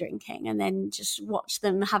are you drinking? And then just watch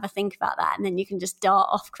them have a think about that. And then you can just dart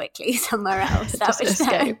off quickly somewhere else. Just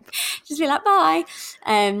escape. Just be like, bye.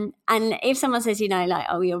 And if someone says, you know, like,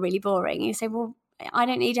 oh, you're really boring, you say, well, I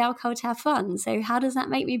don't need alcohol to have fun. So how does that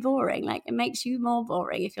make me boring? Like, it makes you more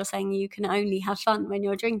boring if you're saying you can only have fun when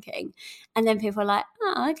you're drinking. And then people are like,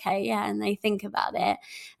 oh, okay, yeah. And they think about it.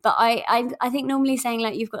 But I think normally saying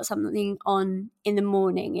like you've got something on in the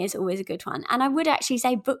morning is always a good one. And I would actually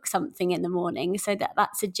say book something in the morning so that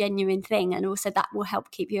that's a genuine thing. And also that will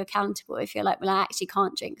help keep you accountable if you're like, well, I actually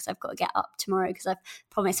can't drink because I've got to get up tomorrow because I've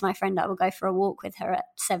promised my friend I will go for a walk with her at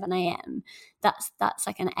 7 a.m. That's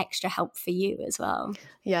like an extra help for you as well.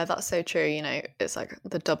 Yeah, that's so true. You know, it's like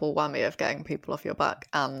the double whammy of getting people off your back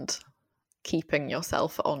and keeping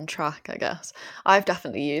yourself on track, I guess. I've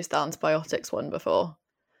definitely used the antibiotics one before.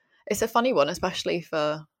 It's a funny one, especially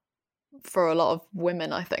for a lot of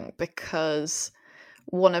women, I think, because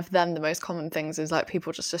one of them, the most common things is like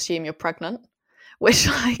people just assume you're pregnant, which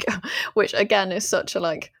again is such a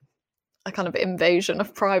kind of invasion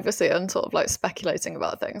of privacy and sort of like speculating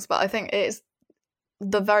about things. But I think it is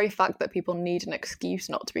the very fact that people need an excuse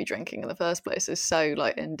not to be drinking in the first place is so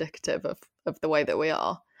like indicative of the way that we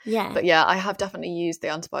are. Yeah. But yeah, I have definitely used the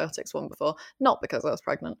antibiotics one before, not because I was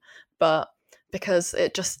pregnant, but because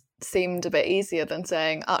it just seemed a bit easier than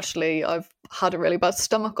saying, actually, I've had a really bad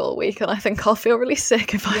stomach all week and I think I'll feel really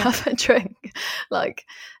sick if I have a drink. Like,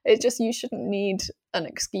 it just, you shouldn't need an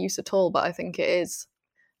excuse at all. But I think it's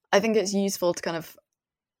useful to kind of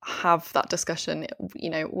have that discussion, you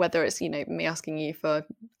know, whether it's, you know, me asking you for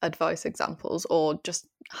advice examples or just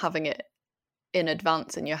having it in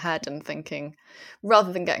advance in your head and thinking,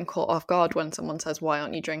 rather than getting caught off guard when someone says, why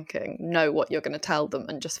aren't you drinking, know what you're going to tell them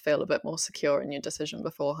and just feel a bit more secure in your decision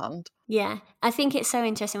beforehand. Yeah, I think it's so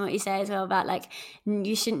interesting what you say as well about like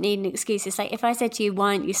you shouldn't need an excuse. It's like if I said to you,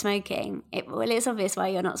 why aren't you smoking? It's obvious why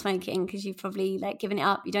you're not smoking, because you've probably like given it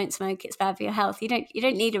up. You don't smoke, it's bad for your health. You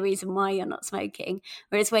don't need a reason why you're not smoking.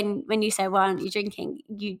 Whereas when you say, why aren't you drinking,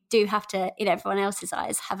 you do have to, in everyone else's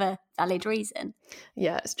eyes, have a valid reason.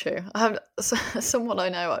 Yeah, it's true. I have someone I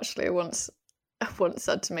know actually once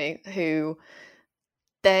said to me who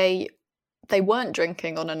they weren't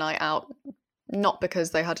drinking on a night out, not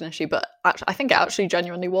because they had an issue, but I think it actually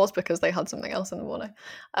genuinely was because they had something else in the morning,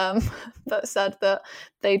 that said that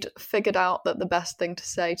they'd figured out that the best thing to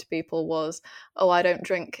say to people was, oh, I don't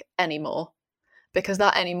drink anymore, because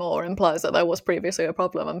that anymore implies that there was previously a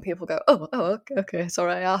problem and people go, oh okay,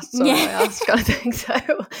 sorry I asked kind of thing. So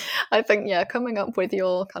I think, yeah, coming up with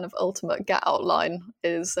your kind of ultimate get out line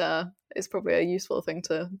is probably a useful thing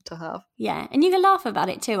to have. Yeah, and you can laugh about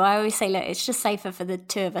it too. I always say, look, it's just safer for the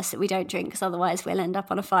two of us that we don't drink, because otherwise we'll end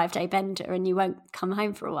up on a 5-day bender and you won't come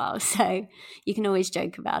home for a while. So you can always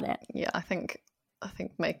joke about it. Yeah, I think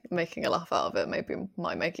making a laugh out of it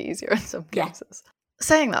might make it easier in some cases.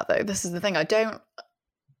 Saying that though, this is the thing,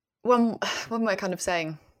 when we're kind of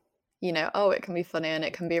saying, you know, oh, it can be funny and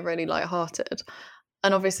it can be really lighthearted,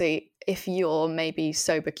 and obviously if you're maybe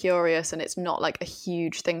sober curious and it's not like a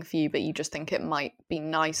huge thing for you, but you just think it might be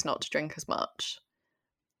nice not to drink as much,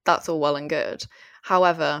 that's all well and good.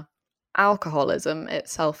 However, alcoholism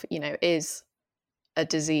itself, you know, is a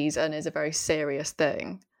disease and is a very serious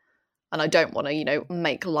thing, and I don't want to, you know,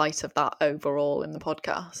 make light of that overall in the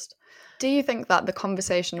podcast. Do you think that the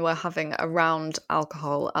conversation we're having around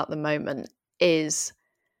alcohol at the moment is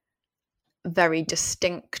very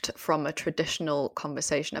distinct from a traditional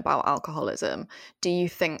conversation about alcoholism? Do you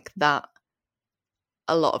think that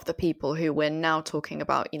a lot of the people who we're now talking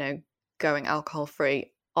about, you know, going alcohol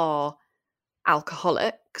free are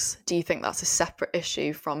alcoholics? Do you think that's a separate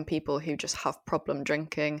issue from people who just have problem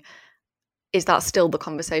drinking? Is that still the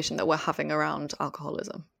conversation that we're having around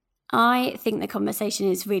alcoholism? I think the conversation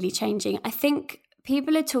is really changing. I think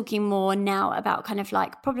people are talking more now about kind of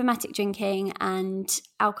like problematic drinking and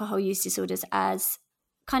alcohol use disorders as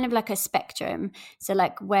kind of like a spectrum. So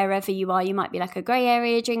like wherever you are, you might be like a grey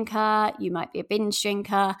area drinker, you might be a binge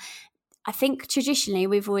drinker. I think traditionally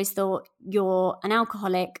we've always thought you're an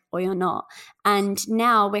alcoholic or you're not. And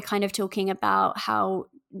now we're kind of talking about how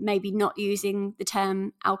maybe not using the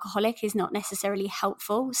term alcoholic is not necessarily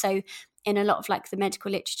helpful. So in a lot of like the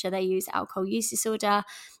medical literature, they use alcohol use disorder.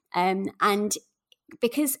 And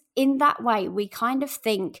because in that way, we kind of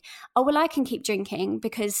think, oh, well, I can keep drinking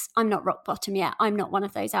because I'm not rock bottom yet. I'm not one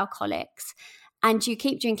of those alcoholics. And you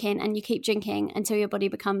keep drinking and you keep drinking until your body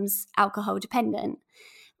becomes alcohol dependent.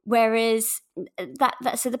 Whereas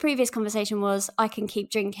so the previous conversation was, I can keep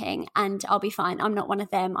drinking and I'll be fine. I'm not one of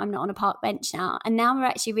them. I'm not on a park bench now. And now we're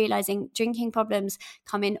actually realizing drinking problems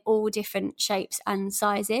come in all different shapes and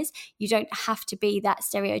sizes. You don't have to be that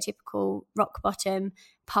stereotypical rock bottom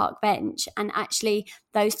park bench. And actually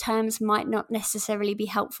those terms might not necessarily be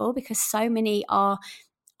helpful because so many of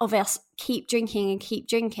us keep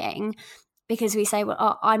drinking because we say, well,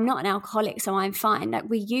 oh, I'm not an alcoholic, so I'm fine. Like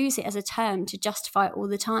we use it as a term to justify it all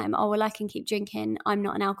the time. Oh, well, I can keep drinking. I'm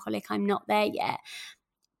not an alcoholic. I'm not there yet.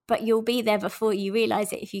 But you'll be there before you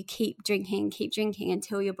realize it if you keep drinking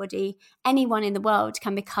until your body, anyone in the world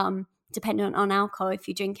can become dependent on alcohol if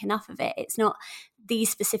you drink enough of it. It's not these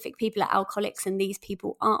specific people are alcoholics and these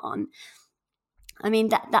people aren't. I mean,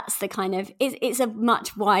 that's the kind of, it's a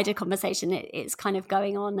much wider conversation. It's kind of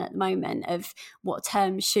going on at the moment of what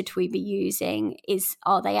terms should we be using?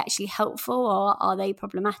 Are they actually helpful or are they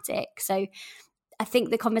problematic? So I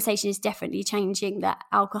think the conversation is definitely changing, that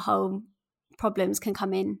alcohol problems can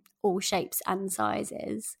come in all shapes and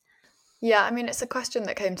sizes. Yeah, I mean, it's a question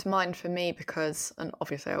that came to mind for me because, and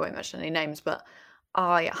obviously I won't mention any names, but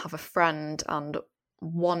I have a friend and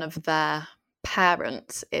one of their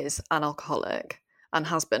parents is an alcoholic and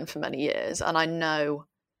has been for many years, and I know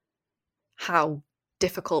how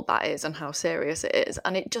difficult that is and how serious it is,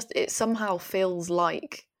 and it somehow feels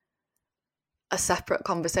like a separate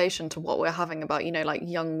conversation to what we're having about, you know, like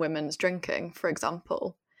young women's drinking, for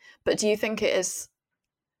example. But do you think it is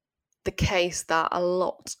the case that a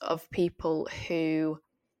lot of people who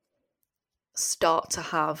start to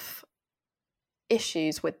have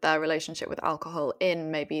issues with their relationship with alcohol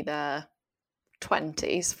in maybe their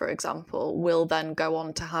 20s, for example, will then go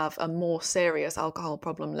on to have a more serious alcohol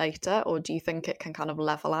problem later? Or do you think it can kind of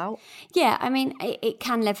level out? Yeah, I mean, it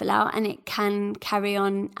can level out and it can carry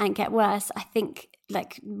on and get worse. I think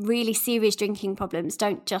like really serious drinking problems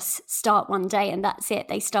don't just start one day and that's it.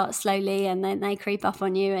 They start slowly and then they creep up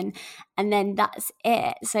on you and then that's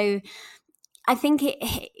it. So I think do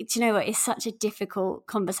you know what, it's such a difficult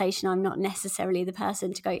conversation. I'm not necessarily the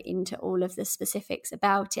person to go into all of the specifics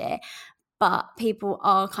about it. But people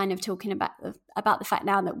are kind of talking about the fact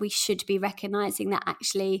now that we should be recognising that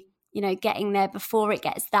actually, you know, getting there before it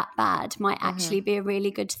gets that bad might actually be a really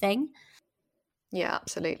good thing. Yeah,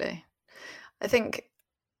 absolutely. I think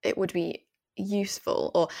it would be useful,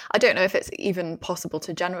 or I don't know if it's even possible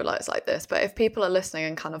to generalise like this, but if people are listening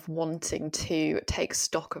and kind of wanting to take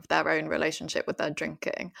stock of their own relationship with their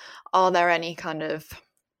drinking, are there any kind of,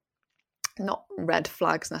 not red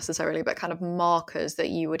flags necessarily, but kind of markers that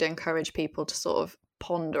you would encourage people to sort of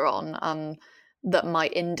ponder on and that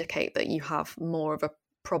might indicate that you have more of a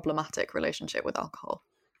problematic relationship with alcohol?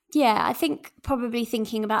 Yeah, I think probably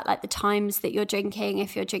thinking about like the times that you're drinking.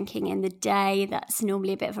 If you're drinking in the day, that's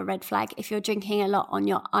normally a bit of a red flag. If you're drinking a lot on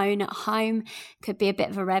your own at home, could be a bit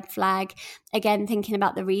of a red flag. Again, thinking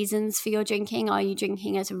about the reasons for your drinking. Are you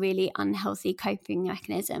drinking as a really unhealthy coping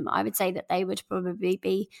mechanism? I would say that they would probably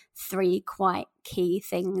be 3 quite key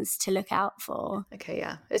things to look out for. Okay,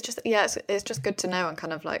 yeah. It's just good to know and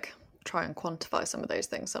kind of like try and quantify some of those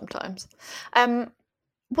things sometimes.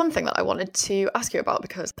 One thing that I wanted to ask you about,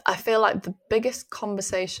 because I feel like the biggest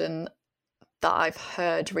conversation that I've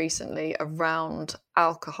heard recently around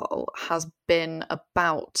alcohol has been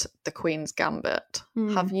about The Queen's Gambit.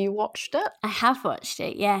 Have you watched it? I have watched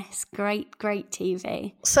it, yes. Great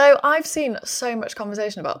TV. So I've seen so much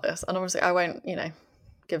conversation about this, and obviously I won't,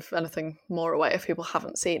 give anything more away if people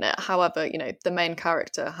haven't seen it. However, the main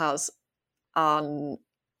character has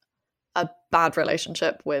a bad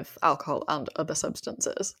relationship with alcohol and other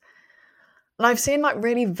substances. And I've seen like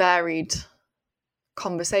really varied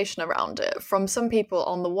conversation around it, from some people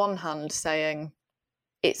on the one hand saying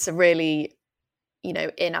it's a really,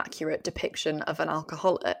 inaccurate depiction of an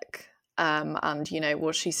alcoholic. And,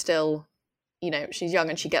 well, she's still, she's young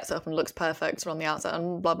and she gets up and looks perfect from the outside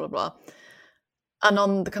and blah, blah, blah. And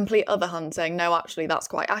on the complete other hand saying, no, actually, that's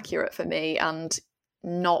quite accurate for me. And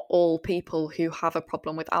not all people who have a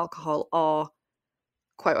problem with alcohol are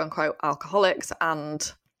quote unquote alcoholics,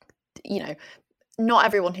 and not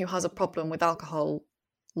everyone who has a problem with alcohol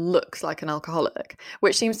looks like an alcoholic,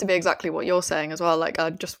 which seems to be exactly what you're saying as well. Like, I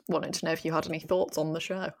just wanted to know if you had any thoughts on the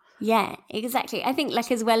show. Yeah, exactly. I think,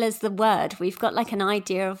 like, as well as the word, we've got like an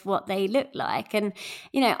idea of what they look like. And,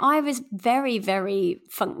 I was very, very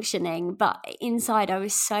functioning, but inside I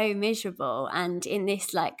was so miserable and in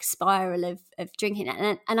this like spiral of drinking.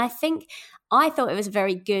 And I think I thought it was a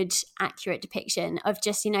very good, accurate depiction of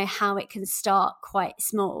just, how it can start quite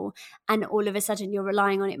small and all of a sudden you're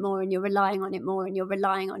relying on it more and you're relying on it more and you're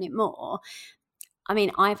relying on it more. I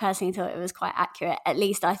mean, I personally thought it was quite accurate. At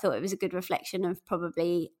least I thought it was a good reflection of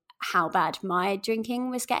probably how bad my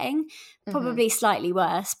drinking was getting. Probably slightly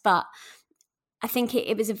worse, but I think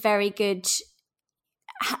it was a very good,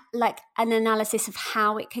 like, an analysis of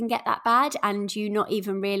how it can get that bad and you not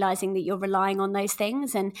even realizing that you're relying on those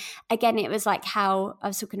things. And again, it was like how I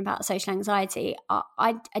was talking about social anxiety.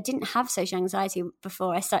 I didn't have social anxiety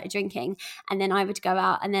before I started drinking, and then I would go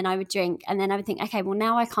out and then I would drink and then I would think, okay, well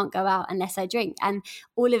now I can't go out unless I drink, and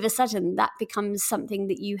all of a sudden that becomes something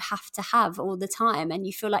that you have to have all the time, and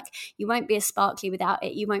you feel like you won't be as sparkly without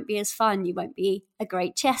it, you won't be as fun, you won't be a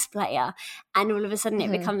great chess player, and all of a sudden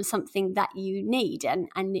it becomes something that you need, and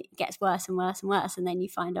it gets worse and worse and worse, and then you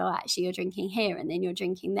find, oh, actually you're drinking here and then you're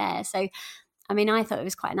drinking there. So I mean, I thought it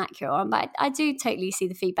was quite an accurate one, but I do totally see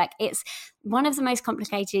the feedback. It's one of the most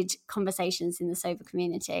complicated conversations in the sober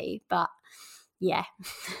community, but yeah.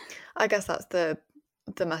 I guess that's the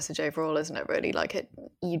message overall, isn't it, really? Like,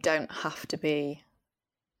 you don't have to be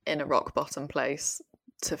in a rock bottom place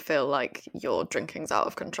to feel like your drinking's out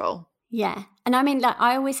of control. Yeah. And I mean, like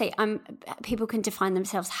I always say, people can define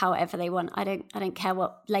themselves however they want. I don't care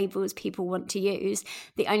what labels people want to use.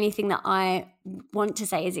 The only thing that I want to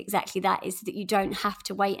say is exactly that, is that you don't have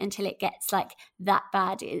to wait until it gets like that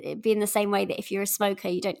bad. It'd be in the same way that if you're a smoker,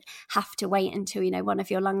 you don't have to wait until, one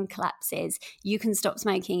of your lung collapses. You can stop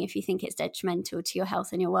smoking if you think it's detrimental to your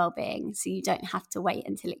health and your well-being. So you don't have to wait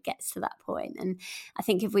until it gets to that point. And I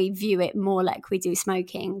think if we view it more like we do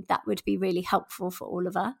smoking, that would be really helpful for all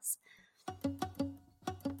of us.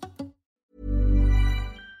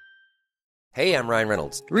 Hey, I'm Ryan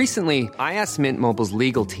Reynolds. Recently, I asked Mint Mobile's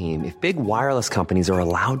legal team if big wireless companies are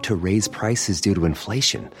allowed to raise prices due to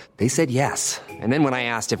inflation. They said yes. And then when I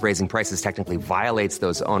asked if raising prices technically violates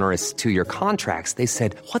those onerous 2-year contracts, they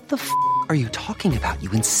said, "What the f*** are you talking about,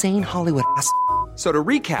 you insane Hollywood ass?" So to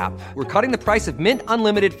recap, we're cutting the price of Mint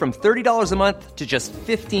Unlimited from $30 a month to just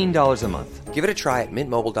 $15 a month. Give it a try at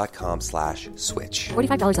mintmobile.com/switch.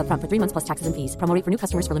 $45 up front for 3 months plus taxes and fees. Promo rate for new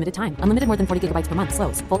customers for limited time. Unlimited more than 40 gigabytes per month.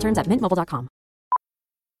 Slows full terms at mintmobile.com.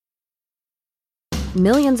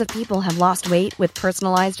 Millions of people have lost weight with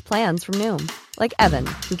personalized plans from Noom. Like Evan,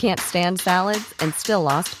 who can't stand salads and still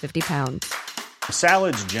lost 50 pounds.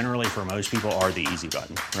 Salads generally for most people are the easy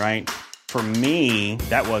button, right? For me,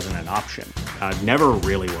 that wasn't an option. I never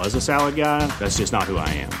really was a salad guy. That's just not who I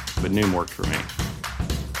am. But Noom worked for me.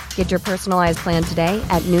 Get your personalized plan today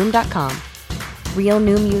at Noom.com. Real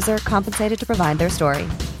Noom user compensated to provide their story.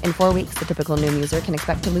 In 4 weeks, the typical Noom user can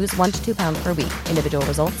expect to lose 1 to 2 pounds per week. Individual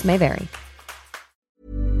results may vary.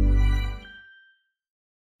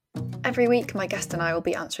 Every week, my guest and I will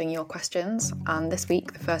be answering your questions. And this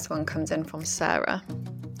week, the first one comes in from Sarah,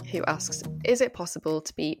 who asks, is it possible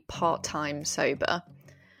to be part-time sober?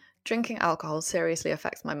 Drinking alcohol seriously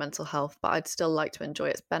affects my mental health, but I'd still like to enjoy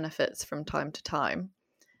its benefits from time to time.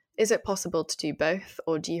 Is it possible to do both,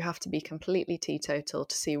 or do you have to be completely teetotal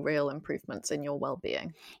to see real improvements in your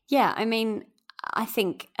well-being? Yeah, I mean, I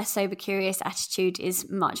think a sober curious attitude is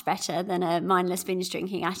much better than a mindless binge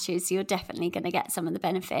drinking attitude, so you're definitely going to get some of the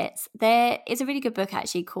benefits. There is a really good book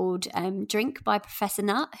actually called Drink by Professor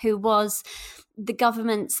Nutt, who was the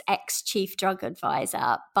government's ex-chief drug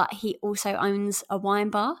advisor, but he also owns a wine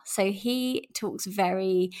bar. So he talks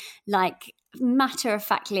very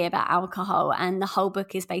matter-of-factly about alcohol, and the whole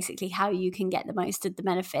book is basically how you can get the most of the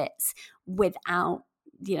benefits without,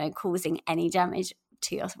 causing any damage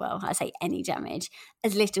to yourself. Well, I say any damage,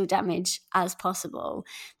 as little damage as possible.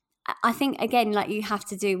 I think, again, you have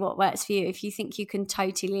to do what works for you. If you think you can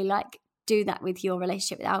totally do that with your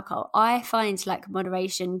relationship with alcohol, I find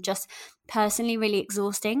moderation just personally really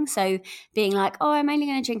exhausting. So being like, oh, I'm only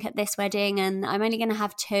going to drink at this wedding and I'm only going to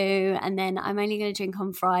have 2 and then I'm only going to drink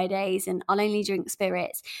on Fridays and I'll only drink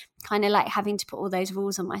spirits, kind of like having to put all those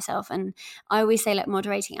rules on myself. And I always say like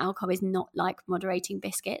moderating alcohol is not like moderating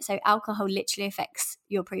biscuit. So alcohol literally affects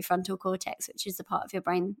your prefrontal cortex, which is the part of your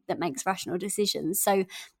brain that makes rational decisions. So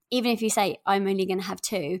even if you say, I'm only going to have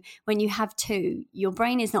 2, when you have 2, your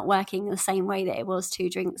brain is not working the same way that it was 2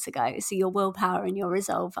 drinks ago. So your willpower and your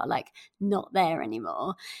resolve are like not there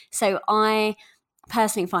anymore. So I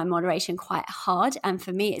personally find moderation quite hard. And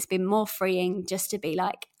for me, it's been more freeing just to be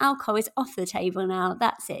like, alcohol is off the table now.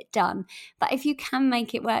 That's it, done. But if you can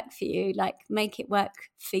make it work for you, like make it work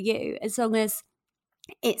for you, as long as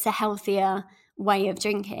it's a healthier way of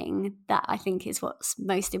drinking, that I think is what's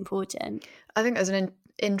most important. I think there's an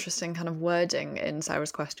interesting kind of wording in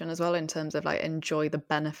Sarah's question as well, in terms of like enjoy the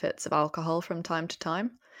benefits of alcohol from time to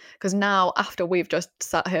time. Because now, after we've just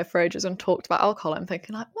sat here for ages and talked about alcohol, I'm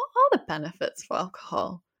thinking like, what are the benefits of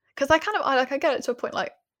alcohol? Because I get it to a point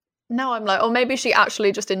like, now I'm like, oh, maybe she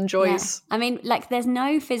actually just enjoys. Yeah. I mean, like there's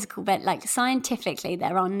no physical like scientifically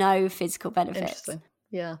there are no physical benefits. Interesting.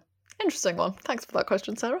 Yeah. Interesting one. Thanks for that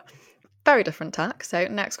question, Sarah. Very different tack. So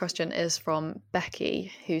next question is from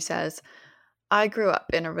Becky, who says, I grew up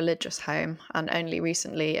in a religious home and only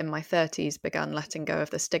recently in my 30s began letting go of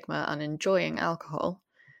the stigma and enjoying alcohol.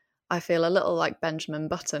 I feel a little like Benjamin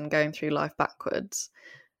Button going through life backwards.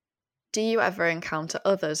 Do you ever encounter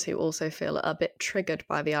others who also feel a bit triggered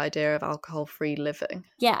by the idea of alcohol-free living?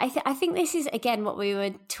 Yeah, I think this is, again, what we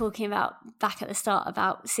were talking about back at the start,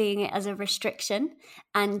 about seeing it as a restriction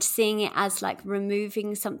and seeing it as like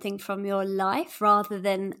removing something from your life rather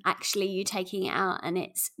than actually you taking it out and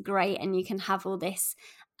it's great and you can have all this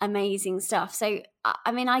amazing stuff. So,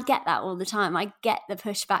 I mean, I get that all the time. I get the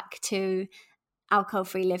pushback to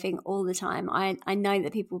alcohol-free living all the time. I know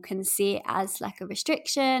that people can see it as like a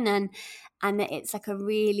restriction and that it's like a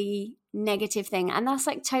really negative thing, and that's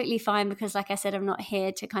like totally fine, because like I said, I'm not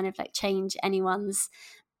here to kind of like change anyone's,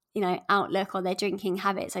 you know, outlook or their drinking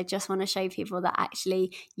habits. I just want to show people that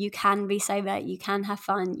actually you can be sober, you can have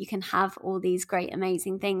fun, you can have all these great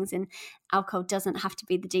amazing things, and alcohol doesn't have to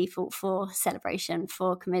be the default for celebration,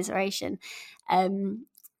 for commiseration. I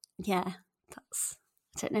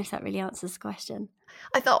don't know if that really answers the question.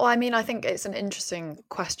 I think it's an interesting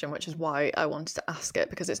question, which is why I wanted to ask it,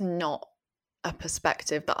 because it's not a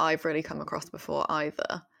perspective that I've really come across before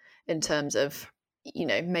either, in terms of, you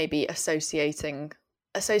know, maybe associating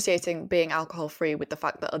being alcohol free with the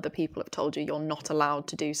fact that other people have told you you're not allowed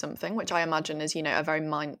to do something, which I imagine is, you know,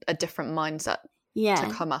 a different mindset to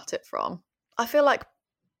come at it from. I feel like,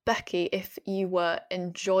 Becky, if you were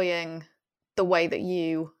enjoying the way that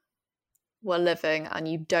you were living and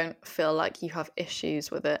you don't feel like you have issues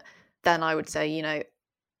with it, then I would say, you know,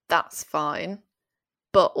 that's fine.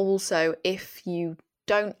 But also, if you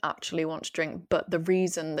don't actually want to drink, but the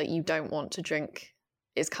reason that you don't want to drink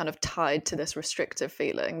is kind of tied to this restrictive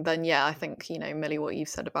feeling, then yeah, I think, you know, Millie, what you've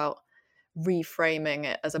said about reframing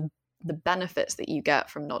it as the benefits that you get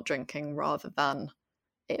from not drinking rather than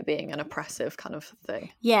it being an oppressive kind of thing.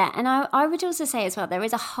 Yeah, and I would also say as well, there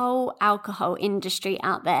is a whole alcohol industry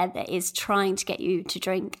out there that is trying to get you to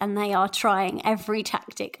drink, and they are trying every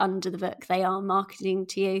tactic under the book. They are marketing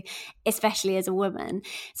to you, especially as a woman.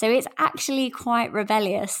 So it's actually quite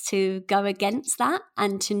rebellious to go against that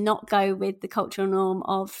and to not go with the cultural norm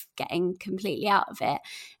of getting completely out of it.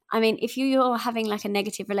 I mean, if you're having like a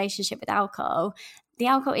negative relationship with alcohol, the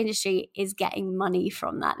alcohol industry is getting money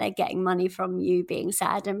from that. They're getting money from you being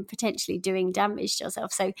sad and potentially doing damage to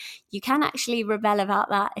yourself. So you can actually rebel about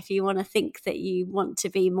that if you want to think that you want to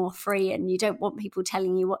be more free and you don't want people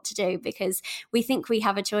telling you what to do, because we think we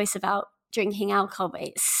have a choice about drinking alcohol, but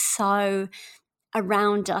it's so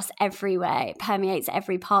around us everywhere. It permeates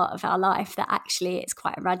every part of our life that actually it's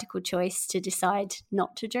quite a radical choice to decide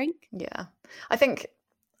not to drink. Yeah. I think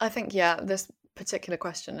yeah, this particular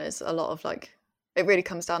question is a lot of like, it really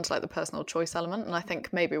comes down to like the personal choice element, and I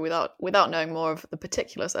think maybe without knowing more of the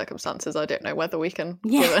particular circumstances, I don't know whether we can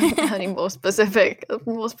give any more specific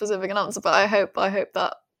an answer. But I hope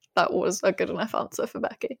that was a good enough answer for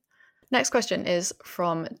Becky. Next question is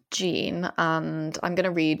from Jean, and I'm going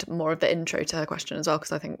to read more of the intro to her question as well,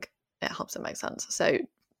 because I think it helps it make sense. So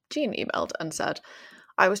Jean emailed and said,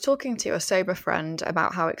 I was talking to a sober friend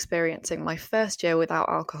about how experiencing my first year without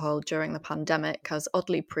alcohol during the pandemic has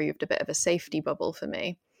oddly proved a bit of a safety bubble for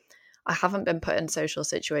me. I haven't been put in social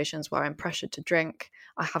situations where I'm pressured to drink.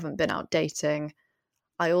 I haven't been out dating.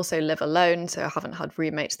 I also live alone, so I haven't had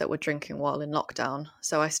roommates that were drinking while in lockdown,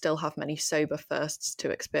 so I still have many sober firsts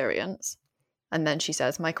to experience. And then she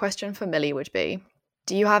says, my question for Millie would be,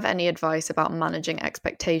 Do you have any advice about managing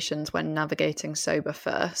expectations when navigating sober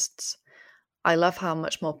firsts? I love how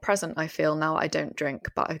much more present I feel now I don't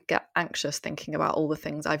drink, but I get anxious thinking about all the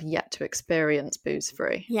things I've yet to experience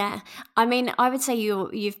booze-free. Yeah. I mean, I would say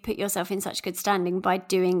you've put yourself in such good standing by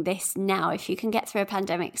doing this now. If you can get through a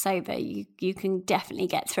pandemic sober, you can definitely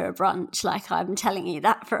get through a brunch. Like, I'm telling you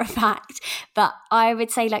that for a fact. But I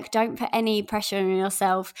would say, like, don't put any pressure on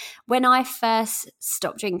yourself. When I first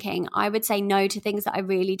stopped drinking, I would say no to things that I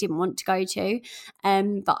really didn't want to go to.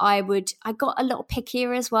 But I got a little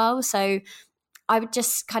pickier as well. So I would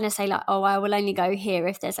just kind of say, like, oh, I will only go here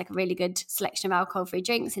if there's like a really good selection of alcohol-free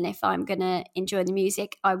drinks. And if I'm going to enjoy the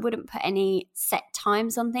music, I wouldn't put any set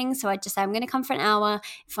times on things. So I'd just say, I'm going to come for an hour.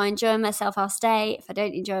 If I enjoy myself, I'll stay. If I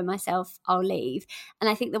don't enjoy myself, I'll leave. And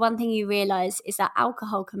I think the one thing you realise is that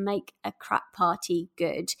alcohol can make a crap party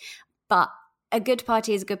good. But a good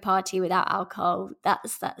party is a good party without alcohol.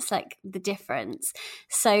 That's like the difference.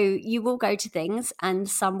 So you will go to things and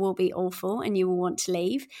some will be awful and you will want to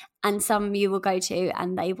leave, and some you will go to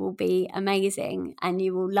and they will be amazing and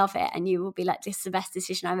you will love it and you will be like, this is the best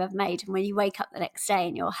decision I've ever made. And when you wake up the next day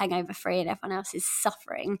and you're hangover free and everyone else is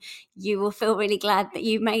suffering, you will feel really glad that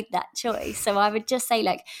you made that choice. So I would just say,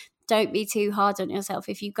 like, don't be too hard on yourself.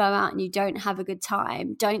 If you go out and you don't have a good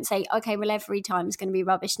time, don't say, okay, well, every time is going to be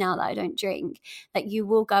rubbish now that I don't drink. Like, you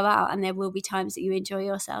will go out and there will be times that you enjoy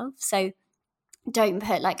yourself. So don't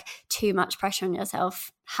put like too much pressure on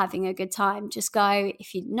yourself having a good time. Just go.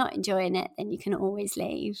 If you're not enjoying it, then you can always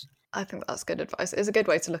leave. I think that's good advice. It's a good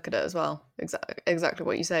way to look at it as well. Exactly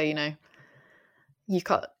what you say, you know. You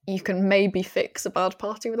can maybe fix a bad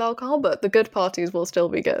party with alcohol, but the good parties will still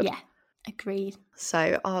be good. Yeah. Agreed.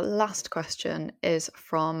 So our last question is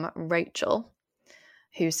from Rachel,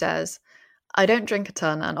 who says, I don't drink a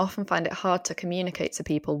ton and often find it hard to communicate to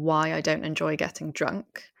people why I don't enjoy getting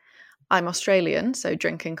drunk. I'm Australian, so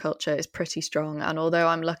drinking culture is pretty strong, and although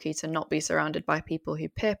I'm lucky to not be surrounded by people who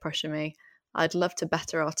peer pressure me, I'd love to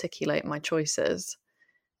better articulate my choices.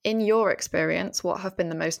 In your experience, what have been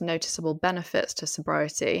the most noticeable benefits to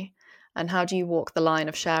sobriety? And how do you walk the line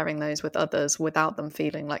of sharing those with others without them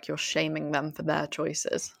feeling like you're shaming them for their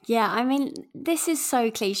choices? Yeah, I mean, this is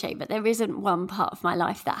so cliche, but there isn't one part of my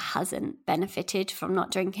life that hasn't benefited from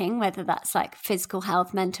not drinking, whether that's like physical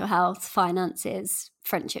health, mental health, finances,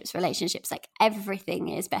 friendships, relationships, like everything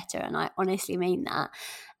is better. And I honestly mean that.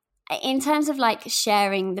 In terms of like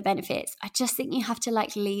sharing the benefits, I just think you have to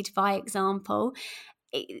like lead by example.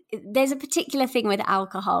 There's a particular thing with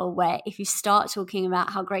alcohol where if you start talking about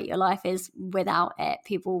how great your life is without it,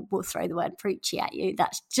 people will throw the word preachy at you.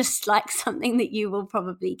 That's just like something that you will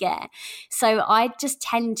probably get. So I just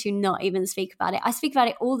tend to not even speak about it. I speak about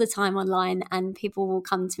it all the time online and people will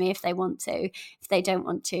come to me if they want to. If they don't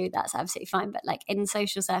want to, that's absolutely fine. But like in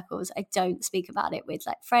social circles, I don't speak about it with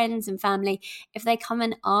like friends and family. If they come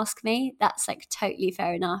and ask me, that's like totally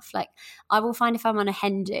fair enough. Like I will find if I'm on a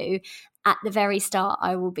hen do, at the very start,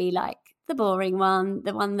 I will be like the boring one,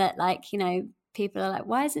 the one that like, you know, people are like,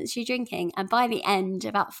 why isn't she drinking? And by the end,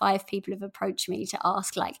 about 5 people have approached me to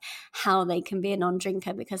ask like how they can be a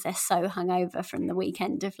non-drinker because they're so hungover from the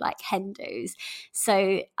weekend of like hen do's.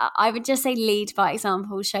 So I would just say lead by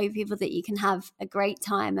example, show people that you can have a great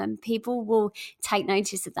time and people will take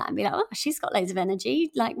notice of that and be like, oh, she's got loads of energy.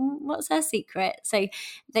 Like, what's her secret? So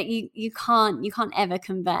that you can't ever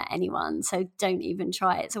convert anyone. So don't even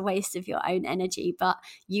try. It's a waste of your own energy, but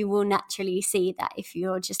you will naturally see that if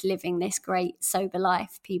you're just living this great sober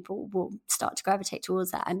life, people will start to gravitate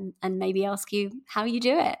towards that and maybe ask you how you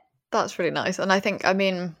do it. That's really nice. And I think, I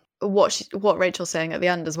mean, what Rachel's saying at the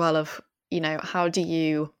end as well of, you know, how do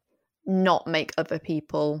you not make other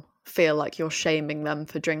people feel like you're shaming them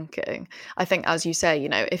for drinking? I think, as you say, you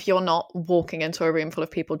know, if you're not walking into a room full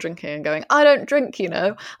of people drinking and going, I don't drink, you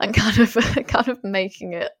know, and kind of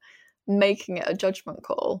making it a judgment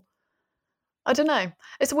call. I don't know.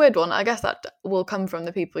 It's a weird one. I guess that will come from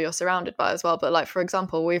the people you're surrounded by as well. But like, for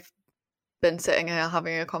example, we've been sitting here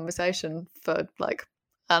having a conversation for like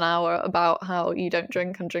an hour about how you don't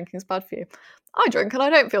drink and drinking's bad for you. I drink and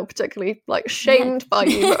I don't feel particularly like shamed by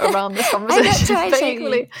you around this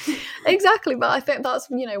conversation. Exactly. But I think that's,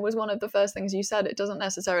 you know, was one of the first things you said. It doesn't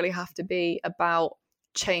necessarily have to be about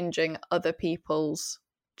changing other people's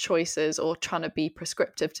choices or trying to be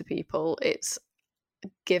prescriptive to people. It's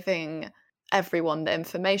giving everyone the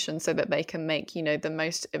information so that they can make, you know, the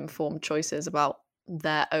most informed choices about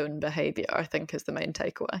their own behavior, I think, is the main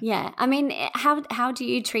takeaway. Yeah, I mean, how do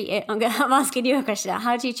you treat it? I'm asking you a question now.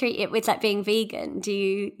 How do you treat it with like being vegan? Do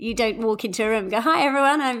you don't walk into a room and go, hi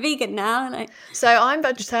everyone, I'm vegan now? Like, so I'm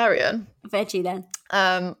vegetarian. Veggie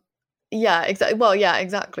then. Yeah, exactly. Well, yeah,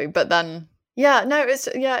 exactly. But then Yeah, no, it's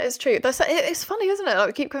true. It's funny, isn't it? Like,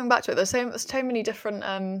 we keep coming back to it. There's so many different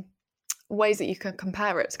ways that you can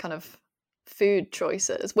compare it to kind of food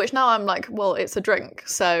choices, which now I'm like, well, it's a drink,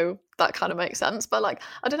 so that kind of makes sense. But like,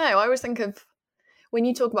 I don't know, I always think of, when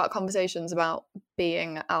you talk about conversations about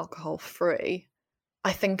being alcohol free,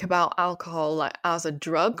 I think about alcohol like as a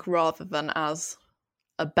drug rather than as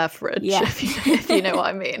a beverage, if you know what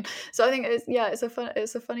I mean. So I think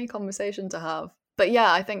it's a funny conversation to have. But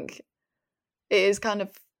yeah, I think it is kind of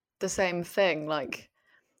the same thing. Like,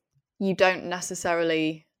 you don't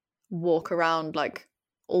necessarily walk around like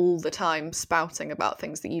all the time spouting about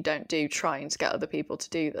things that you don't do, trying to get other people to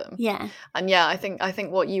do them. Yeah. And yeah, I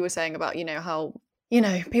think what you were saying about, how,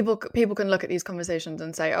 people can look at these conversations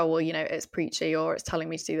and say, oh, well, it's preachy, or it's telling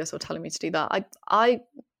me to do this or telling me to do that. I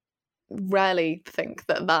rarely think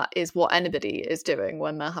that is what anybody is doing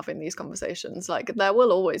when they're having these conversations. Like, there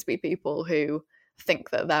will always be people who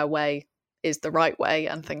think that their way is the right way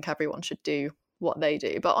and think everyone should do what they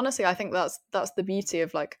do. But honestly, I think that's the beauty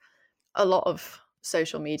of like a lot of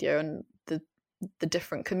social media and the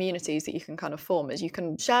different communities that you can kind of form, is you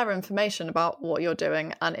can share information about what you're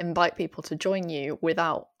doing and invite people to join you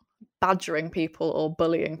without badgering people or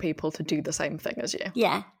bullying people to do the same thing as you.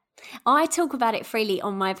 Yeah. I talk about it freely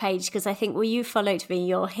on my page because I think, well, you followed me,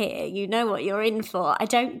 you're here, you know what you're in for. I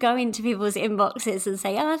don't go into people's inboxes and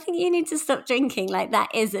say, oh, I think you need to stop drinking. Like, that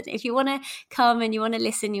isn't. If you want to come and you want to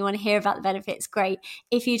listen, you want to hear about the benefits, great.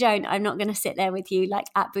 If you don't, I'm not going to sit there with you like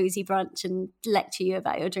at Boozy Brunch and lecture you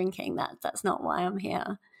about your drinking. That's not why I'm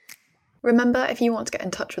here. Remember, if you want to get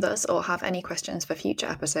in touch with us or have any questions for future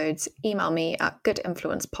episodes, email me at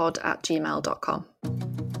goodinfluencepod@gmail.com.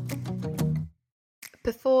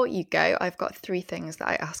 Before you go, I've got 3 things that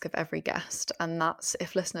I ask of every guest, and that's,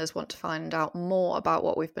 if listeners want to find out more about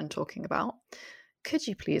what we've been talking about, could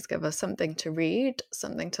you please give us something to read,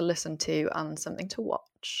 something to listen to, and something to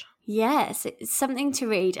watch? Yes, it's something to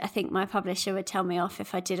read. I think my publisher would tell me off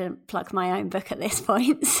if I didn't plug my own book at this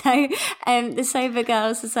point. So the Sober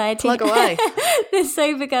Girl Society. Plug away. The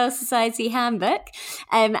Sober Girl Society Handbook.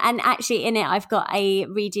 And actually in it, I've got a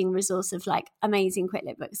reading resource of like amazing quick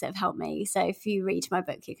lit books that have helped me. So if you read my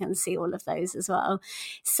book, you can see all of those as well.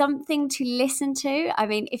 Something to listen to. I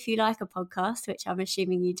mean, if you like a podcast, which I'm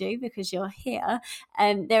assuming you do because you're here,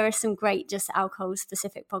 there are some great just alcohol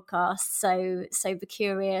specific podcasts. So Sober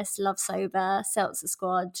Curious, Love Sober, Seltzer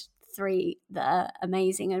Squad, 3 that are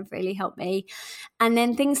amazing and have really helped me. And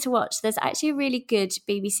then things to watch. There's actually a really good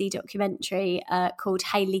BBC documentary called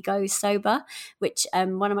Hayley Goes Sober, which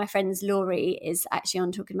one of my friends, Laurie, is actually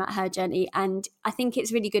on, talking about her journey. And I think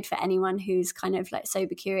it's really good for anyone who's kind of like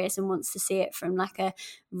sober curious and wants to see it from like a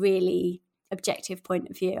really objective point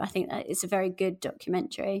of view. I think that it's a very good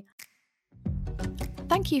documentary.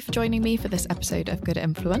 Thank you for joining me for this episode of Good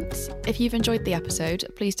Influence. If you've enjoyed the episode,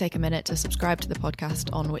 please take a minute to subscribe to the podcast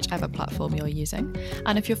on whichever platform you're using.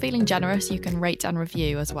 And if you're feeling generous, you can rate and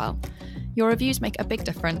review as well. Your reviews make a big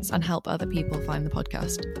difference and help other people find the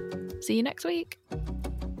podcast. See you next week.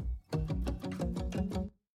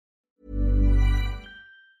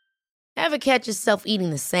 Ever catch yourself eating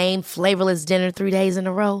the same flavorless dinner 3 days in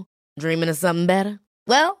a row? Dreaming of something better?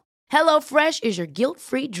 Well, HelloFresh is your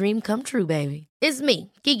guilt-free dream come true, baby. It's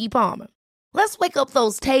me, Keke Palmer. Let's wake up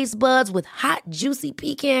those taste buds with hot, juicy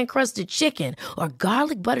pecan-crusted chicken or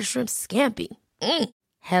garlic butter shrimp scampi.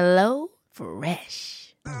 Hello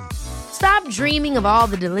Fresh. Stop dreaming of all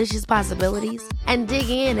the delicious possibilities and dig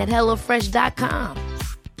in at HelloFresh.com.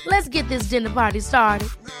 Let's get this dinner party started.